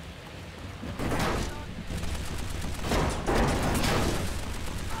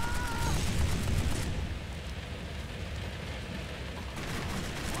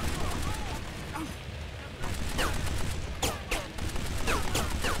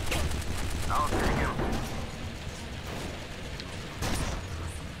 I'll take him.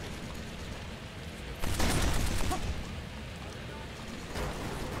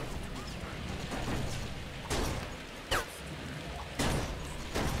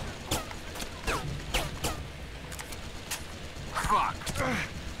 Fuck.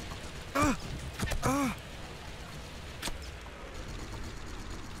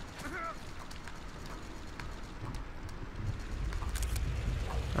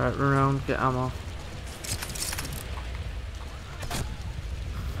 Alright, run around, get ammo.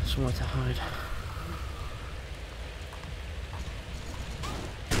 Somewhere to hide.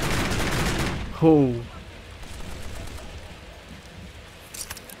 Oh!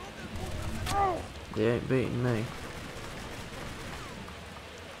 They ain't beating me.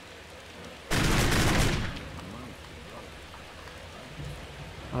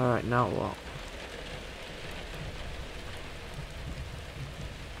 Alright, now what?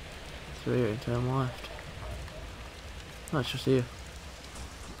 3 and turn left. That's just here.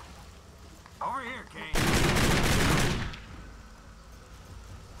 Over here, Kane.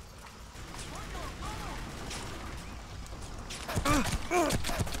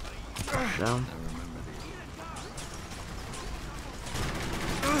 Down.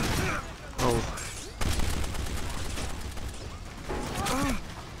 Oh.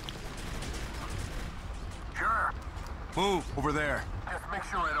 Sure. Move over there. Just make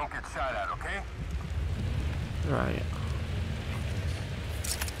sure I don't get shot at, okay? Right.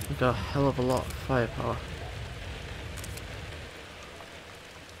 We got a hell of a lot of firepower.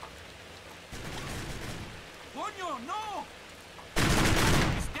 Coño, no!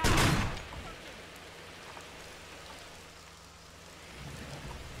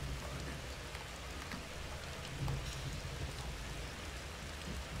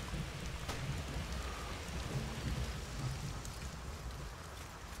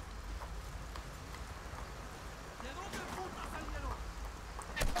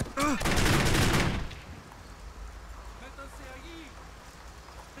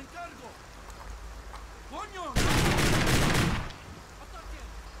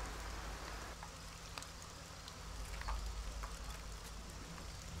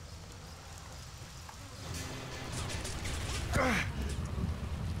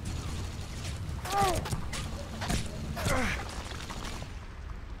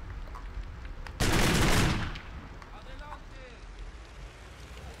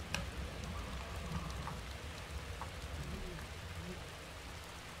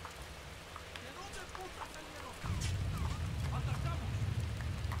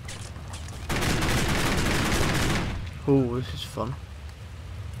 Oh, this is fun.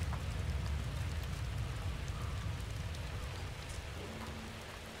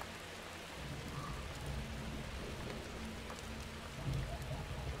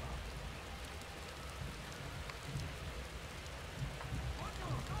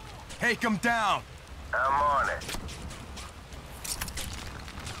 Take him down! I'm on it.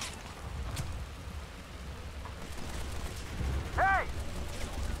 Hey!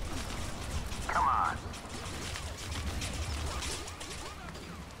 Come on.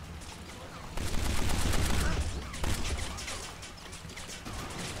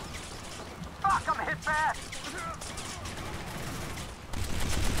 Fuck, I'm hit bad!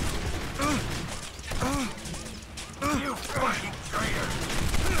 You fucking traitor!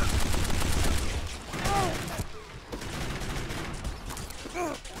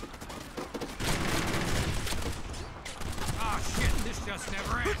 Oh shit, this just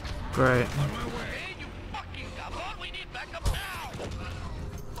never ends. Great.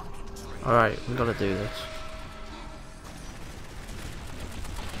 Alright, we gotta do this.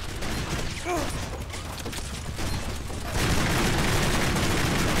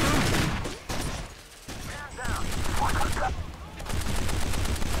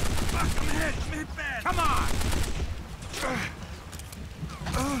 Come on!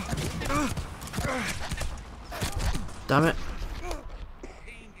 Damn it.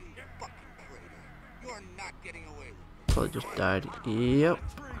 You're not getting away. Probably just died. Yep.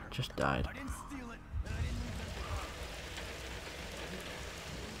 Just died. I didn't steal it, and I didn't leave them behind.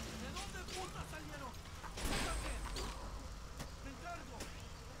 ¿De dónde puta salieron? Me encargo.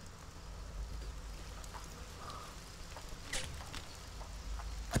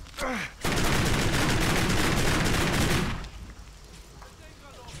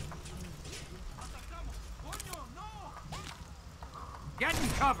 Atacamos. ¡Coño, no! Get in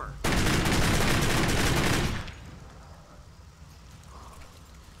cover!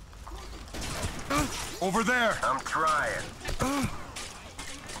 Over there! I'm trying.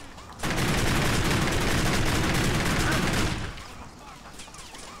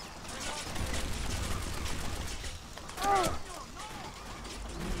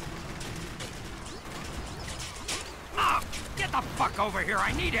 Ah! Get the fuck over here!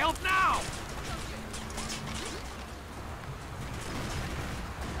 I need help now!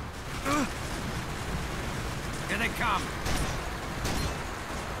 Here they come!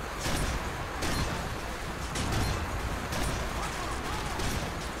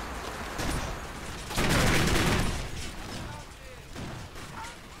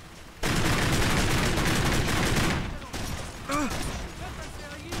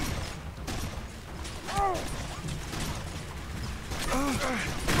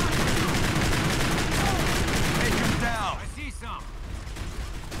 Take him down! I see some!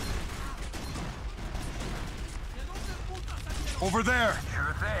 Over there!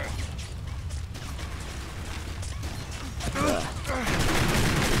 Sure thing.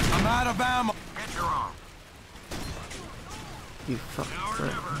 I'm out of ammo! Get your own. You fucking Now or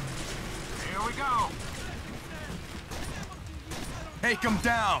prick. never. Here we go. Take him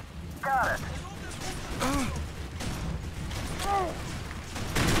down! Got it.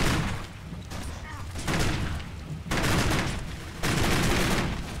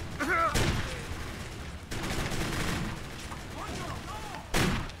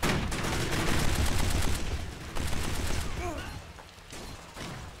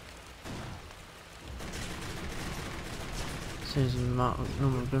 Seems the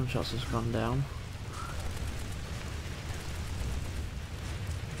number of gunshots has gone down.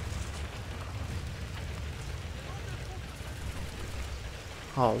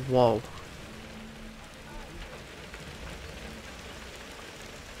 Oh, whoa.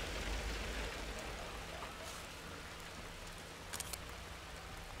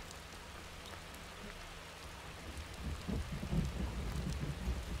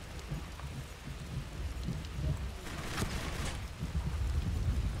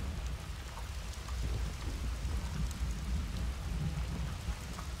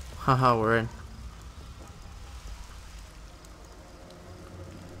 Haha, we're in.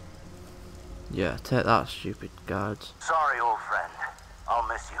 Yeah, take that, stupid guards. Sorry, old friend. I'll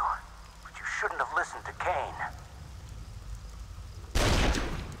miss you. But you shouldn't have listened to Kane.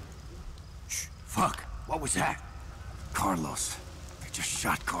 Shh, fuck. What was that? Carlos. They just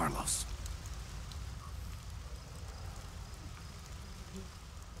shot Carlos.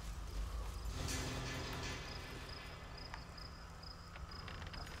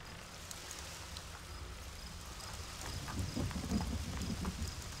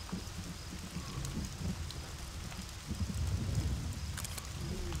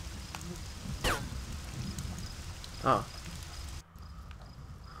 Oh.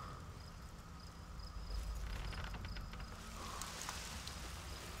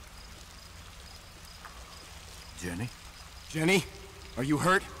 Jenny? Jenny, are you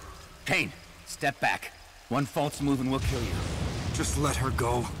hurt? Kane, step back. One false move and we'll kill you. Just let her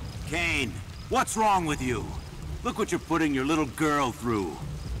go. Kane, what's wrong with you? Look what you're putting your little girl through.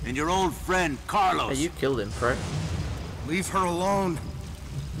 And your old friend, Carlos. Hey, you killed him, prick. Leave her alone.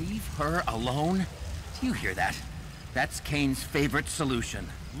 Leave her alone? Do you hear that? That's Kane's favorite solution.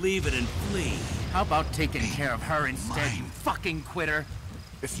 Leave it and flee. How about taking care of her instead, you fucking quitter?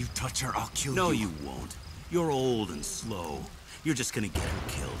 If you touch her, I'll kill you. No, you won't. You're old and slow. You're just gonna get her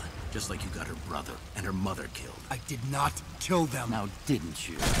killed. Just like you got her brother and her mother killed. I did not kill them. Now, didn't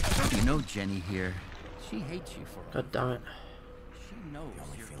you? You know Jenny here. She hates you for it. God damn it. She knows The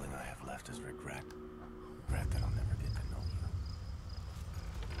only you're feeling I have left is regret. Regret that I'll never get to know you.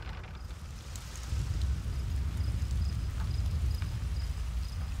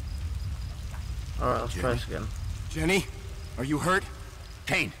 Alright, let's try this again. Jenny, are you hurt?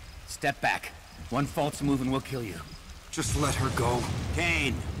 Kane, step back. One false move and we'll kill you. Just let her go.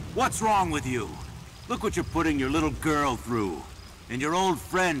 Kane, what's wrong with you? Look what you're putting your little girl through. And your old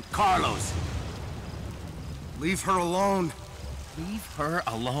friend, Carlos. Leave her alone. Leave her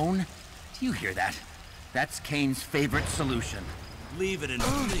alone? Do you hear that? That's Kane's favorite solution. Leave it and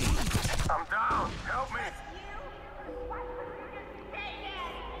flee. I'm down. Help me.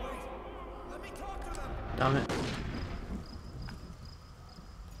 Damn it.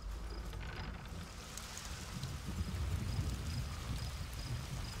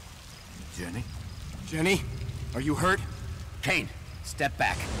 Jenny? Jenny, are you hurt? Kane, step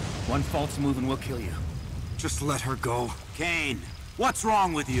back. One false move and we'll kill you. Just let her go. Kane, what's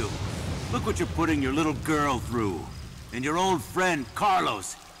wrong with you? Look what you're putting your little girl through. And your old friend,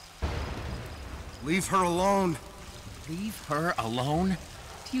 Carlos. Leave her alone. Leave her alone?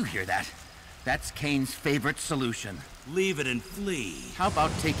 Do you hear that? That's Kane's favorite solution. Leave it and flee. How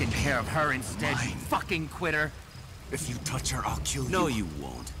about taking care of her instead, you fucking quitter? If you touch her, I'll kill you. No, you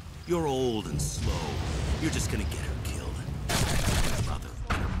won't. You're old and slow. You're just gonna get her killed. Her brother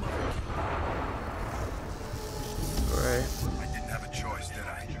and her mother. Right. I didn't have a choice, did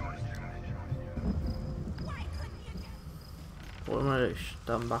I? What am I do?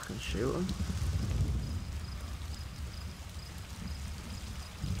 Stand back and shoot him?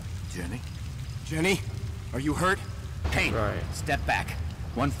 Jenny? Jenny, are you hurt? Kane, Right. step back.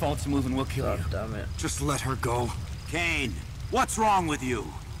 One false move and we'll kill God you. damn it. Just let her go. Kane, what's wrong with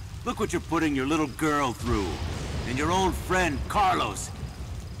you? Look what you're putting your little girl through. And your old friend, Carlos.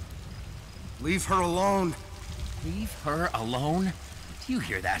 Leave her alone. Leave her alone? Do you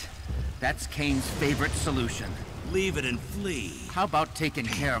hear that? That's Kane's favorite solution. Leave it and flee. How about taking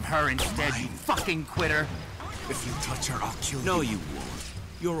care of her instead, you fucking quitter? If you touch her, I'll kill you. No, you won't.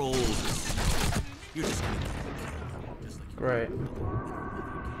 You're old and slow. You're just gonna get her killed. Just like you Great.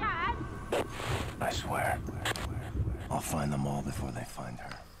 I swear. I'll find them all before they find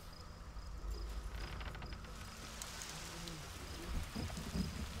her.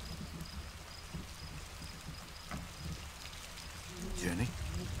 Jenny?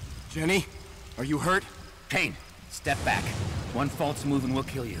 Jenny, are you hurt? Kane, step back. One false move and we'll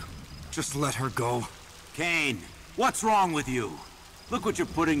kill you. Just let her go. Kane, what's wrong with you? Look what you're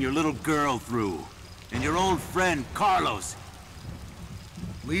putting your little girl through. And your old friend, Carlos.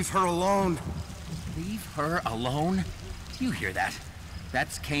 Leave her alone. Leave her alone? Do you hear that?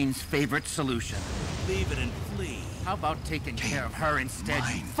 That's Kane's favorite solution. Leave it and flee. How about taking care of her instead,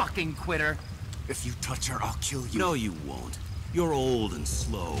 you fucking quitter? If you touch her, I'll kill you. No, you won't. You're old and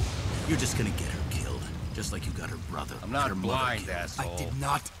slow. You're just gonna get her killed. Just like you got her brother. I'm not and her blind, mother killed. asshole. I did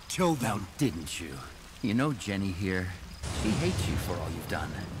not kill Now, them. didn't you? You know Jenny here. She hates you for all you've done.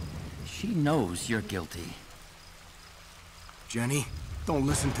 She knows you're guilty. Jenny, don't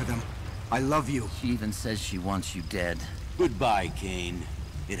listen to them. I love you. She even says she wants you dead. Goodbye, Kane.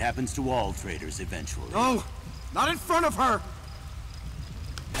 It happens to all traitors eventually. No, not in front of her.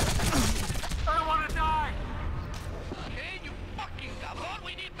 I don't want to die! Kane, you fucking cabron!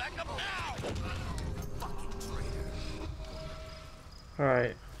 We need Back up now! Fucking traitor.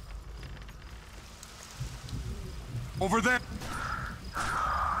 Alright. Over there!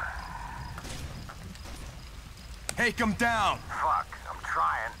 Take him down! Fuck, I'm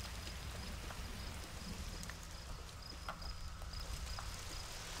trying.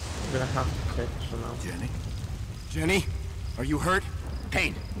 I'm gonna have to take somehow. Jenny? Jenny? Are you hurt?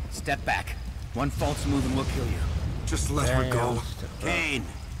 Kane, step back. One false move and we'll kill you. Just let her go. Kane,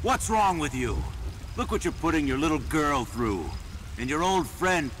 what's wrong with you? Look what you're putting your little girl through. And your old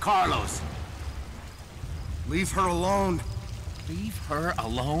friend, Carlos. Leave her alone. Leave her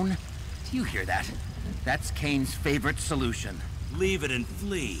alone? Do you hear that? That's Kane's favorite solution. Leave it and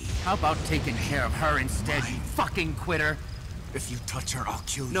flee. How about taking care of her instead, you fucking quitter? If you touch her, I'll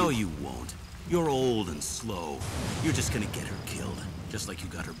kill you. No, you won't. You're old and slow. You're just gonna get her killed. Just like you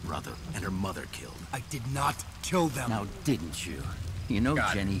got her brother and her mother killed. I did not kill them. Now, didn't you? You know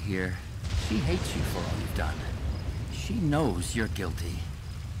Jenny here. She hates you for all you've done. She knows you're guilty.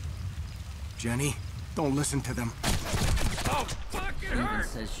 Jenny, don't listen to them. Oh, fuck, it Even hurts!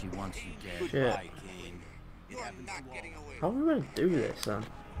 says she wants you dead. Shit. Kane. It happens to all. How are we gonna do this then?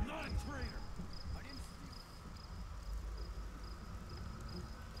 I'm not a traitor. I didn't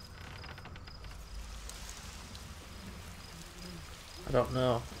I don't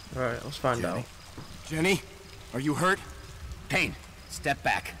know. Alright, let's find out. Jenny, are you hurt? Kane, step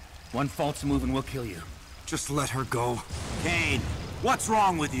back. One false move and we'll kill you. Just let her go. Kane, what's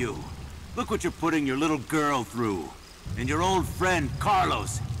wrong with you? Look what you're putting your little girl through. And your old friend,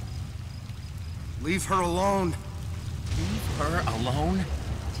 Carlos. Leave her alone. Leave her alone?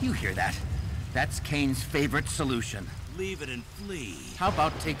 Do you hear that? That's Kane's favorite solution. Leave it and flee. How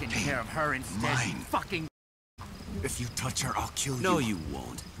about taking care of her instead, you fucking... If you touch her, I'll kill you. No, you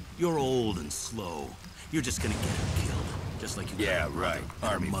won't. You're old and slow. You're just gonna get her killed. Just like you got her brother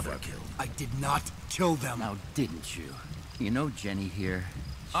and her mother killed. I did not kill them. Now, didn't you? You know Jenny here.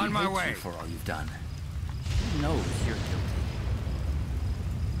 She On my hates way. you for all you've done. She knows you're guilty.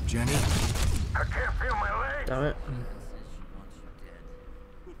 Jenny? I can't feel my leg. Damn it.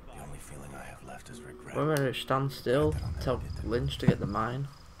 The only feeling I have left is regret. We're gonna stand still, tell Lynch to get the mine.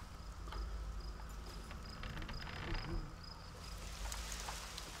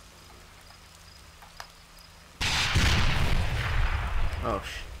 Oh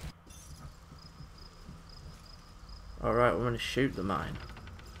Alright, we're gonna shoot the mine.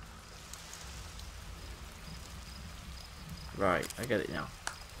 Right, I get it now.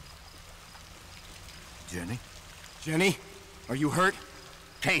 Jenny? Jenny? Are you hurt?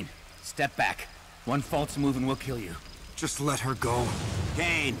 Kane, step back. One false move and we'll kill you. Just let her go.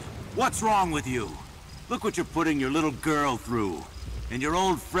 Kane, what's wrong with you? Look what you're putting your little girl through. And your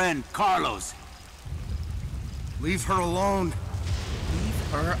old friend, Carlos. Leave her alone.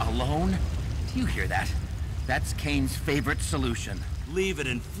 Leave her alone? Do you hear that? That's Kane's favorite solution. Leave it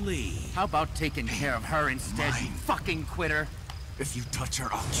and flee. How about taking care of her instead, you fucking quitter? If you touch her,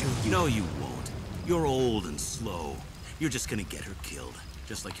 I'll kill you. No, you won't. You're old and slow. You're just gonna get her killed.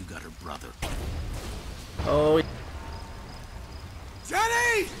 Just like you got her brother. Oh,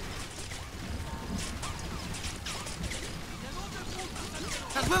 Jenny!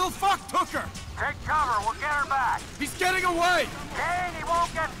 That little fuck took her! Take cover, we'll get her back. He's getting away! Kane, he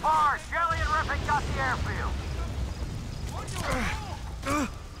won't get far. Shelley and Riffin got the airfield.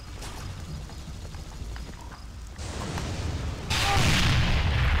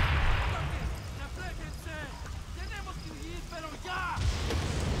 ¡Refléjense! ¡Tenemos que ir, pero ya!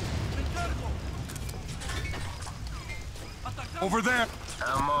 ¡Me encargo! ¡Atacamos! Over there!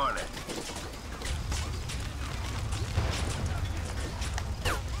 I'm on it.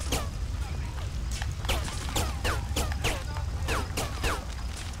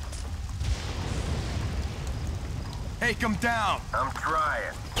 Take him down! I'm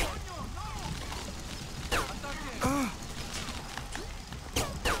trying.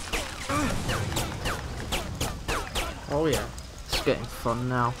 oh yeah. It's getting fun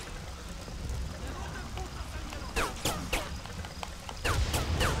now.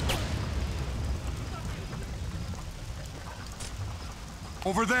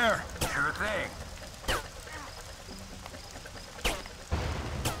 Over there! Sure thing.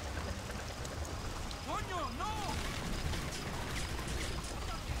 ¡Coño, no!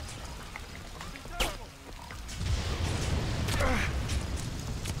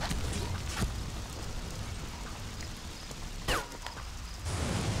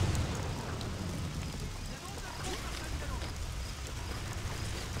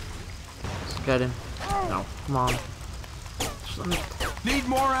 Let's get him. No, come on. Just let me... Need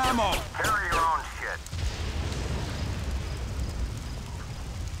more ammo! Carry your own shit.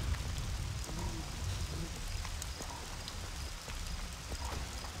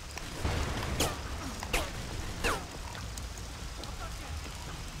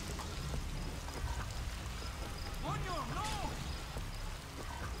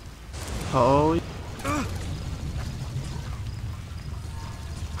 Oh.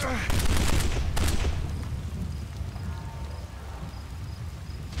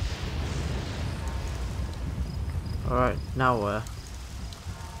 Alright, now where?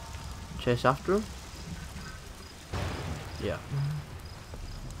 Chase after him? Yeah.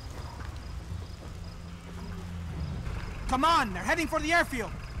 Come on, they're heading for the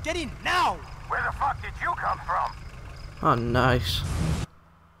airfield. Get in now. Where the fuck did you come from? Oh, nice.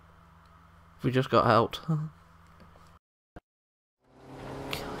 We just got helped.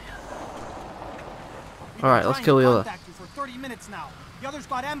 Alright, let's kill the other. Contact you for 30 minutes now. The others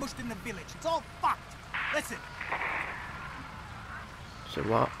got ambushed in the village. It's all fucked. Listen. So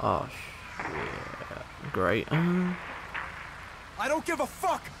what? Oh, shit. Great. I don't give a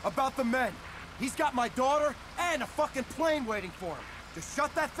fuck about the men. He's got my daughter and a fucking plane waiting for him. Just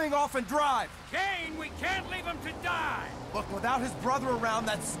shut that thing off and drive. Kane, we can't leave him to die! Look, without his brother around,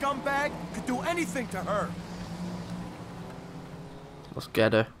 that scumbag could do anything to her. Let's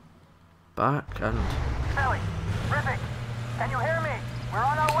get her back and Ellie, Rivik, can you hear me? We're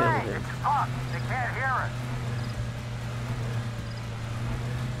on our kill way. him. It's tough. They can't hear us.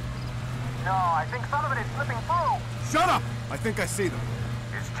 No, I think some of it is slipping through. Shut up! I think I see them.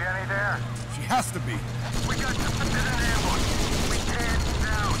 Is Jenny there? She has to be. We got something in an ambush. We can't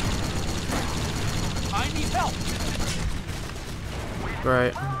down. I need help.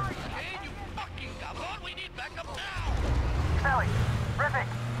 Right. Ellie, Rivik,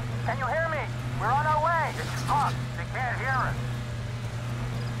 can you hear me? We're on our way. It's tough. They can't hear us.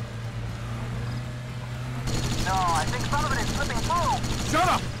 No, I think some of it is slipping through. Shut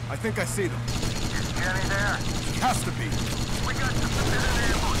up! I think I see them. Is Jenny there? She has to be. We got something in an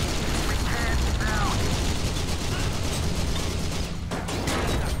ambush. We can't down.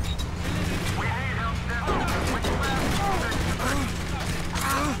 We need help now. Which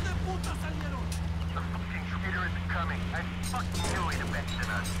The fucking shooter isn't coming. I fucking knew he'd abandon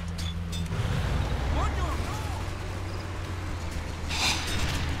us.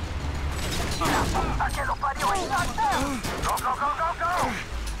 Aquello parió, he's not there! Go, go, go, go, go!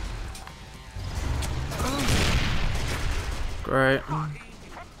 Great.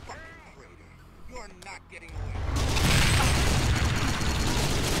 You're not getting away.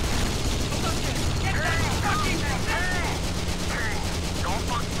 Don't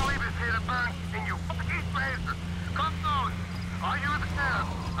fucking believe it's here to burn, and you fucking bastard! Come on! Are you there?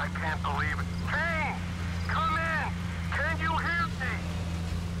 I can't believe it. Kane! Come in! Can you hear me?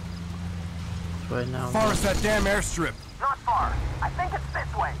 Right now. As far as that damn airstrip. Not far. I think it's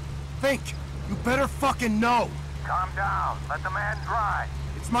this way. Think! You better fucking know! Calm down. Let the man drive.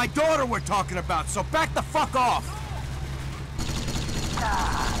 It's my daughter we're talking about, so back the fuck off!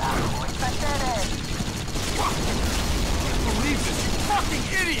 Carajo, Fuck! I can't believe this, you fucking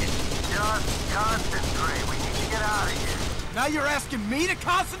idiot! just concentrate. We need to get out of here. Now you're asking me to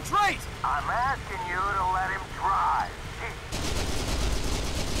concentrate? I'm asking you to let him drive.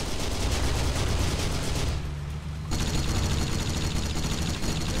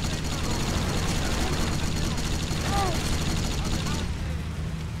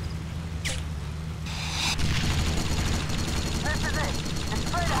 This is it. It's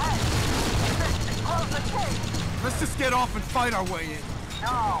straight ahead. Close the gate. Let's just get off and fight our way in.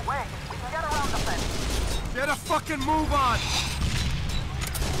 No, wait. We can get around the fence. Get a fucking move on!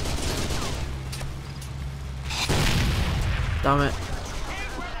 Damn it.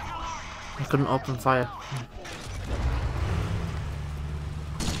 I couldn't open fire.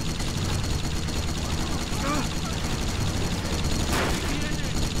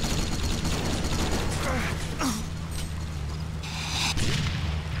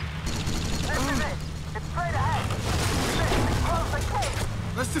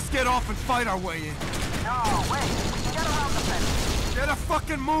 Let's just get off and fight our way in. No, wait. We can get around the fence. Get a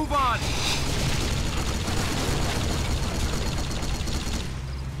fucking move on!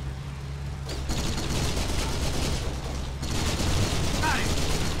 Got it.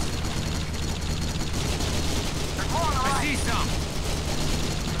 There's more on the I right. see some.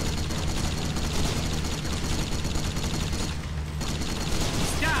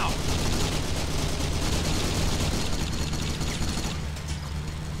 He's down.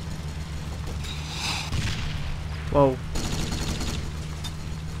 Whoa.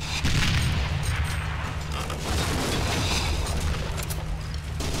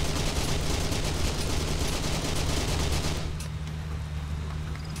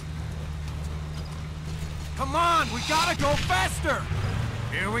 Come on, we gotta go faster!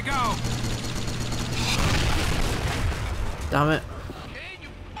 Here we go. Damn it. Kane, you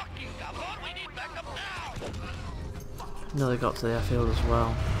fucking goblin! We need backup now! Nearly got to the airfield as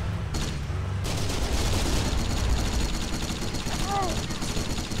well.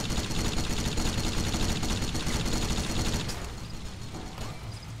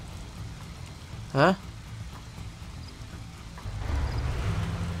 Huh?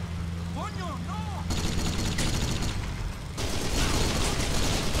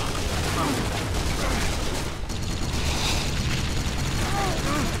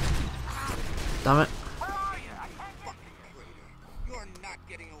 Damn it. Where are you? I can't get... You're not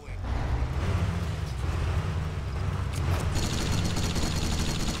getting away.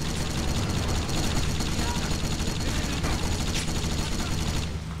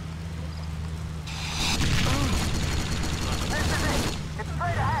 It's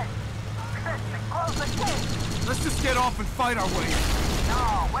straight ahead. Chris, they closed the gate. Let's just get off and fight our way in.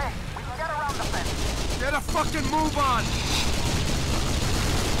 No, wait. We can get around the fence. Get a fucking move on!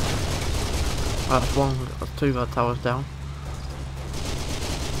 That's one, that's two guard towers down.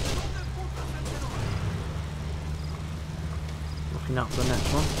 Looking out for the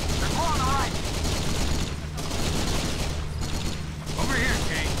next one. There's more on the right. Over here,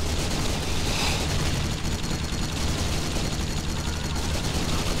 Kane.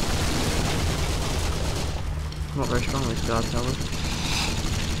 Not very strong, these guard towers.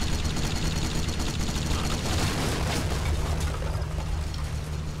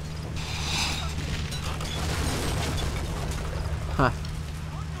 Huh.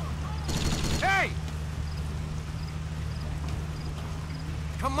 Hey!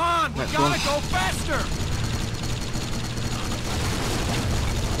 Come on, we Next gotta one. go faster!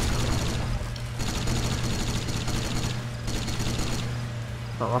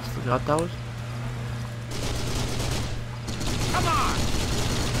 That lost the guard towers. Come on!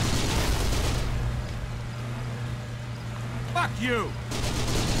 Fuck you!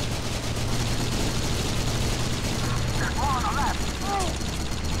 There's more on the left.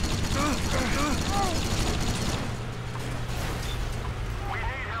 We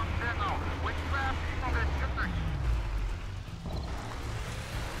need help, Signal. Witchcraft and the shippers.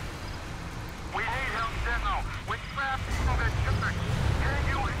 We need help, Signal. Witchcraft and the shippers. Can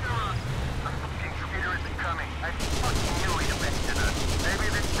you hear us? The fucking computer isn't coming. I fucking knew he'd abandon us. Maybe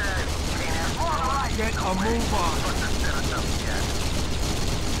this time. There's more on the right. Get a move on!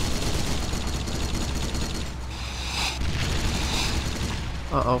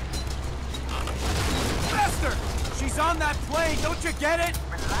 Uh-oh. Faster! She's on that plane, don't you get it?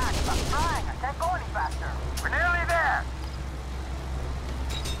 Relax, I'm trying. I can't go any faster. We're nearly there.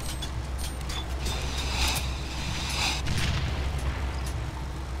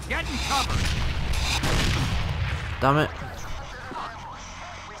 Getting covered! Damn it.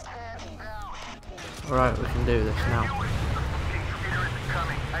 Alright, we can do this now. Computer isn't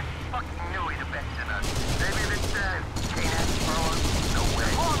coming. I fucking knew he'd abandon us. Maybe this time. Can't throw us. No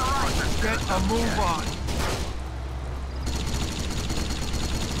way. On the right. Get a move on!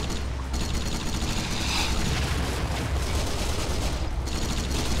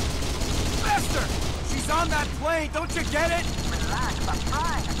 Faster! She's on that plane, don't you get it? Relax, I'm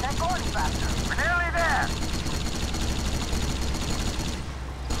trying. I can't go any faster. We're nearly there.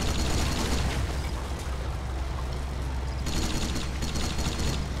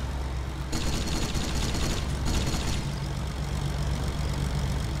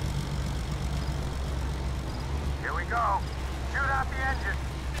 Here we go. Shoot out the engine.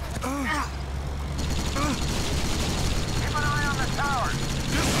 Keep an eye on the towers.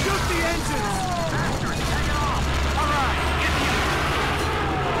 Just shoot the engines! Faster, take it off. All right, get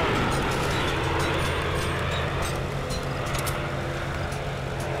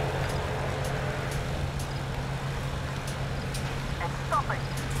It's stopping.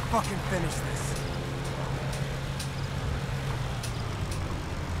 fucking finish this.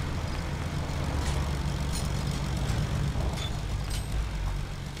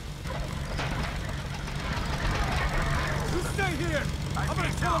 You stay here! I'm gonna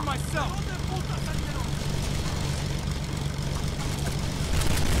kill him myself!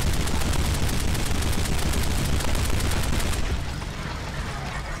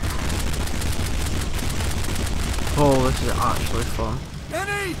 Oh, this is actually fun.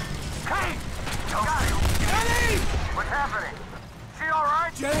 Jenny! Hey! You got it. Jenny! What's happening? She all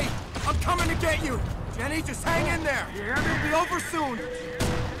right? Jenny, I'm coming to get you! Jenny, just hang in there! It'll be over soon!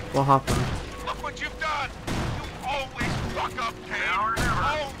 What happened? Look what you've done! You always fuck up, Kane!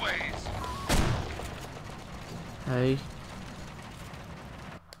 Always! Hey.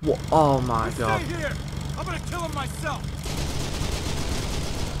 What? Oh my You god. stay here! I'm gonna kill him myself!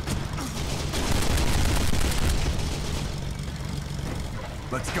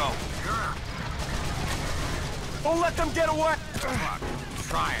 Let's go. Don't let them get away! Fuck, I'm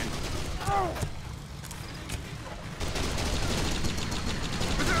trying.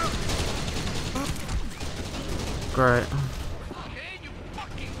 Great. Kane, you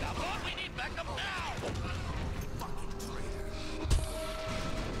fucking double! We need backup now!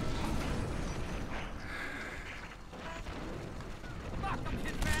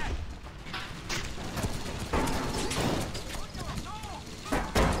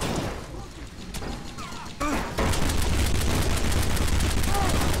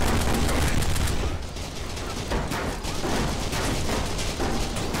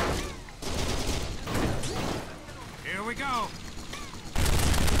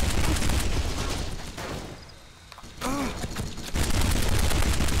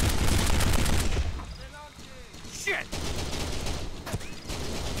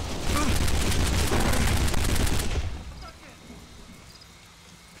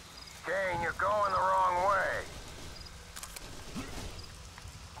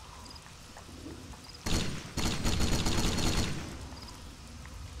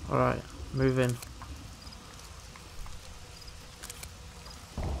 Alright, move in.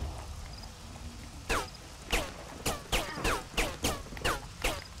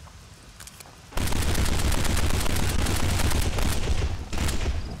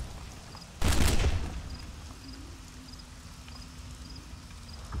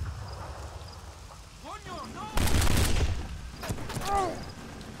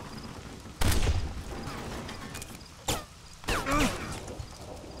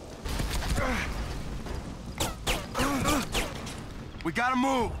 We gotta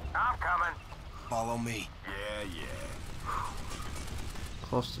move. I'm coming. Follow me.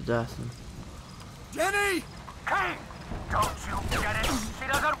 Close to death. And Jenny! Kane! Don't you get it? She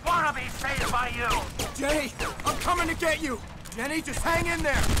doesn't want to be saved by you! Jenny! I'm coming to get you! Jenny, just hang in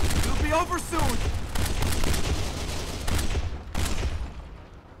there! It'll be over soon!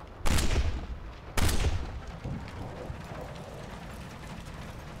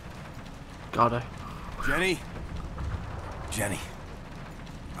 got her. Jenny? Jenny.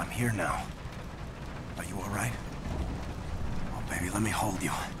 I'm here now. Are you alright? Oh, baby, let me hold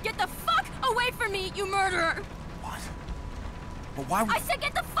you. Get the fuck away from me, you murderer! What? But why would... I said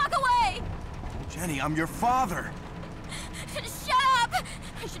get the fuck away! Jenny, I'm your father! Shut up!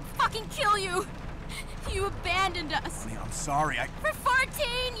 I should fucking kill you! You abandoned us! Honey, I'm sorry, For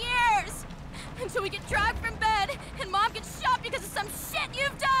 14 years! Until we get dragged from bed and Mom gets shot because of some shit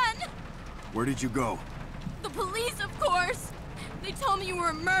you've done! Where did you go? The police, of course! They told me you were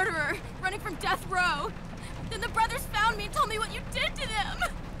a murderer, running from death row. Then the brothers found me and told me what you did to them!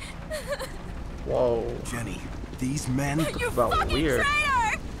 Whoa. Jenny, these men... You about fucking weird.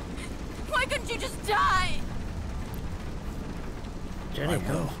 traitor! Why couldn't you just die? Jenny, I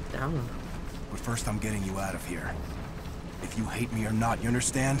go will. down. But first I'm getting you out of here. If you hate me or not, you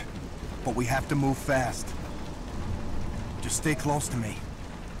understand? But we have to move fast. Just stay close to me.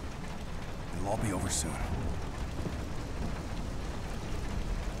 It'll all be over soon.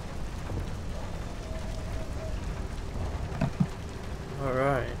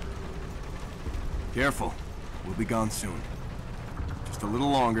 Alright. Careful. We'll be gone soon. Just a little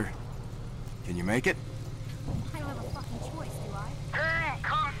longer. Can you make it? I don't have a fucking choice, do I? Kane,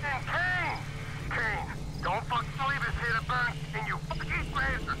 come in, Kane! Kane, don't fucking leave us here to burn in you fucking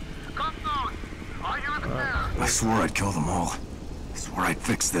places! Come soon! Are you there? I swore I'd kill them all. I swore I'd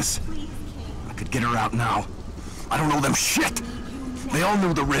fix this. I could get her out now. I don't know them shit! They all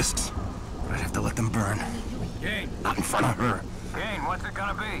knew the risks. But I'd have to let them burn. Kane! Not in front of her. Kane, what's it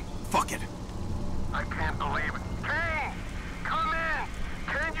gonna be? Fuck it. I can't believe it. Kane! Come in!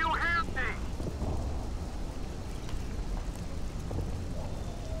 Can you hear me?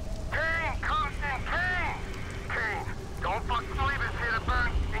 Kane, come in, Kane! Kane, don't fucking leave us here to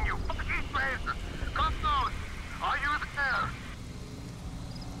burn in you fucking places! Come soon! Are you there?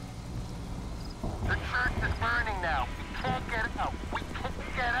 The church is burning now. We can't get out. We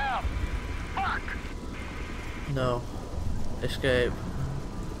can't get out. Fuck! No. Escape.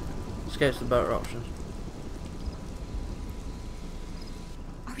 Escape's the better option.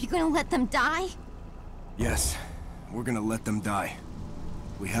 Are you gonna let them die? Yes, we're gonna let them die.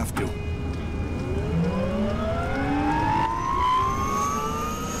 We have to.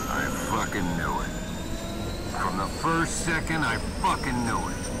 I fucking knew it. From the first second, I fucking knew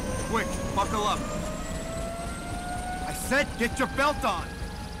it. Quick, buckle up. I said get your belt on.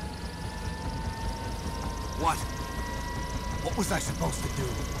 What? What was I supposed to do?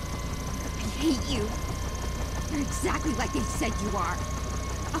 I hate you. You're exactly like they said you are.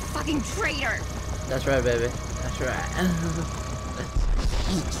 A fucking traitor. That's right, baby. That's right.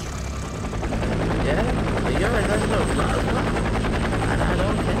 Thank you. Yeah, you're right. That's no and I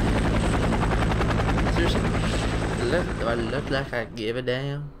don't care. Seriously, do I look like I give a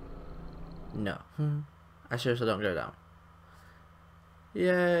damn? No. I seriously don't go down.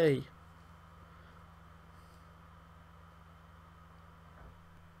 Yay.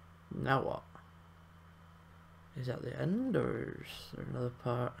 Now what? Is that the end or is there another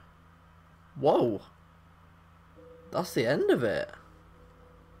part? Whoa! That's the end of it.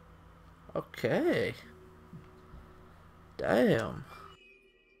 Okay. Damn.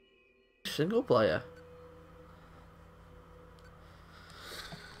 Single player.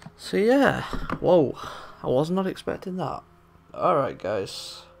 So yeah. Whoa. I was not expecting that. Alright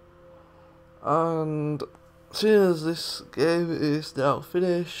guys. And seeing as this game is now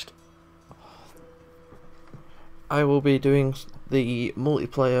finished, I will be doing the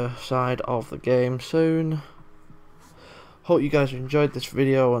multiplayer side of the game soon. Hope you guys enjoyed this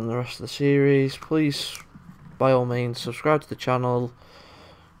video and the rest of the series. Please, by all means, subscribe to the channel,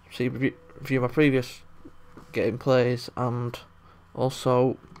 view my previous gameplays, and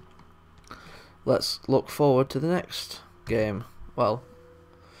also let's look forward to the next game. Well,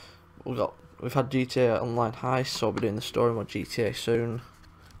 we've had GTA Online Heist, so I'll be doing the story mode GTA soon.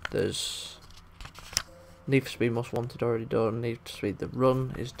 There's Need for Speed Most Wanted already done. Need for Speed The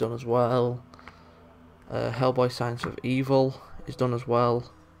Run is done as well. Hellboy Science of Evil is done as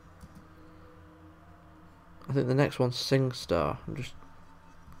well. I think the next one's SingStar. Just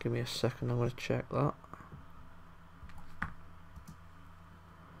give me a second, I'm going to check that.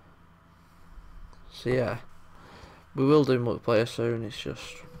 So yeah, we will do multiplayer soon, it's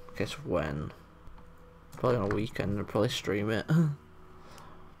just a case of when. Probably on a weekend, I'll probably stream it.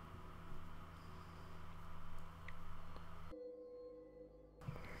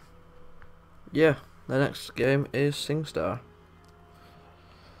 Yeah, the next game is SingStar.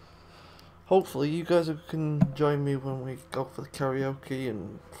 Hopefully you guys can join me when we go for the karaoke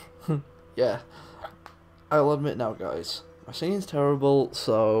and yeah. I'll admit now guys, my singing's terrible,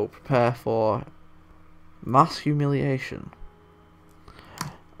 so prepare for mass humiliation.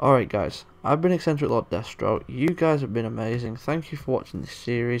 Alright guys, I've been Eccentric Lord Deathstroke, you guys have been amazing, thank you for watching this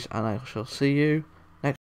series and I shall see you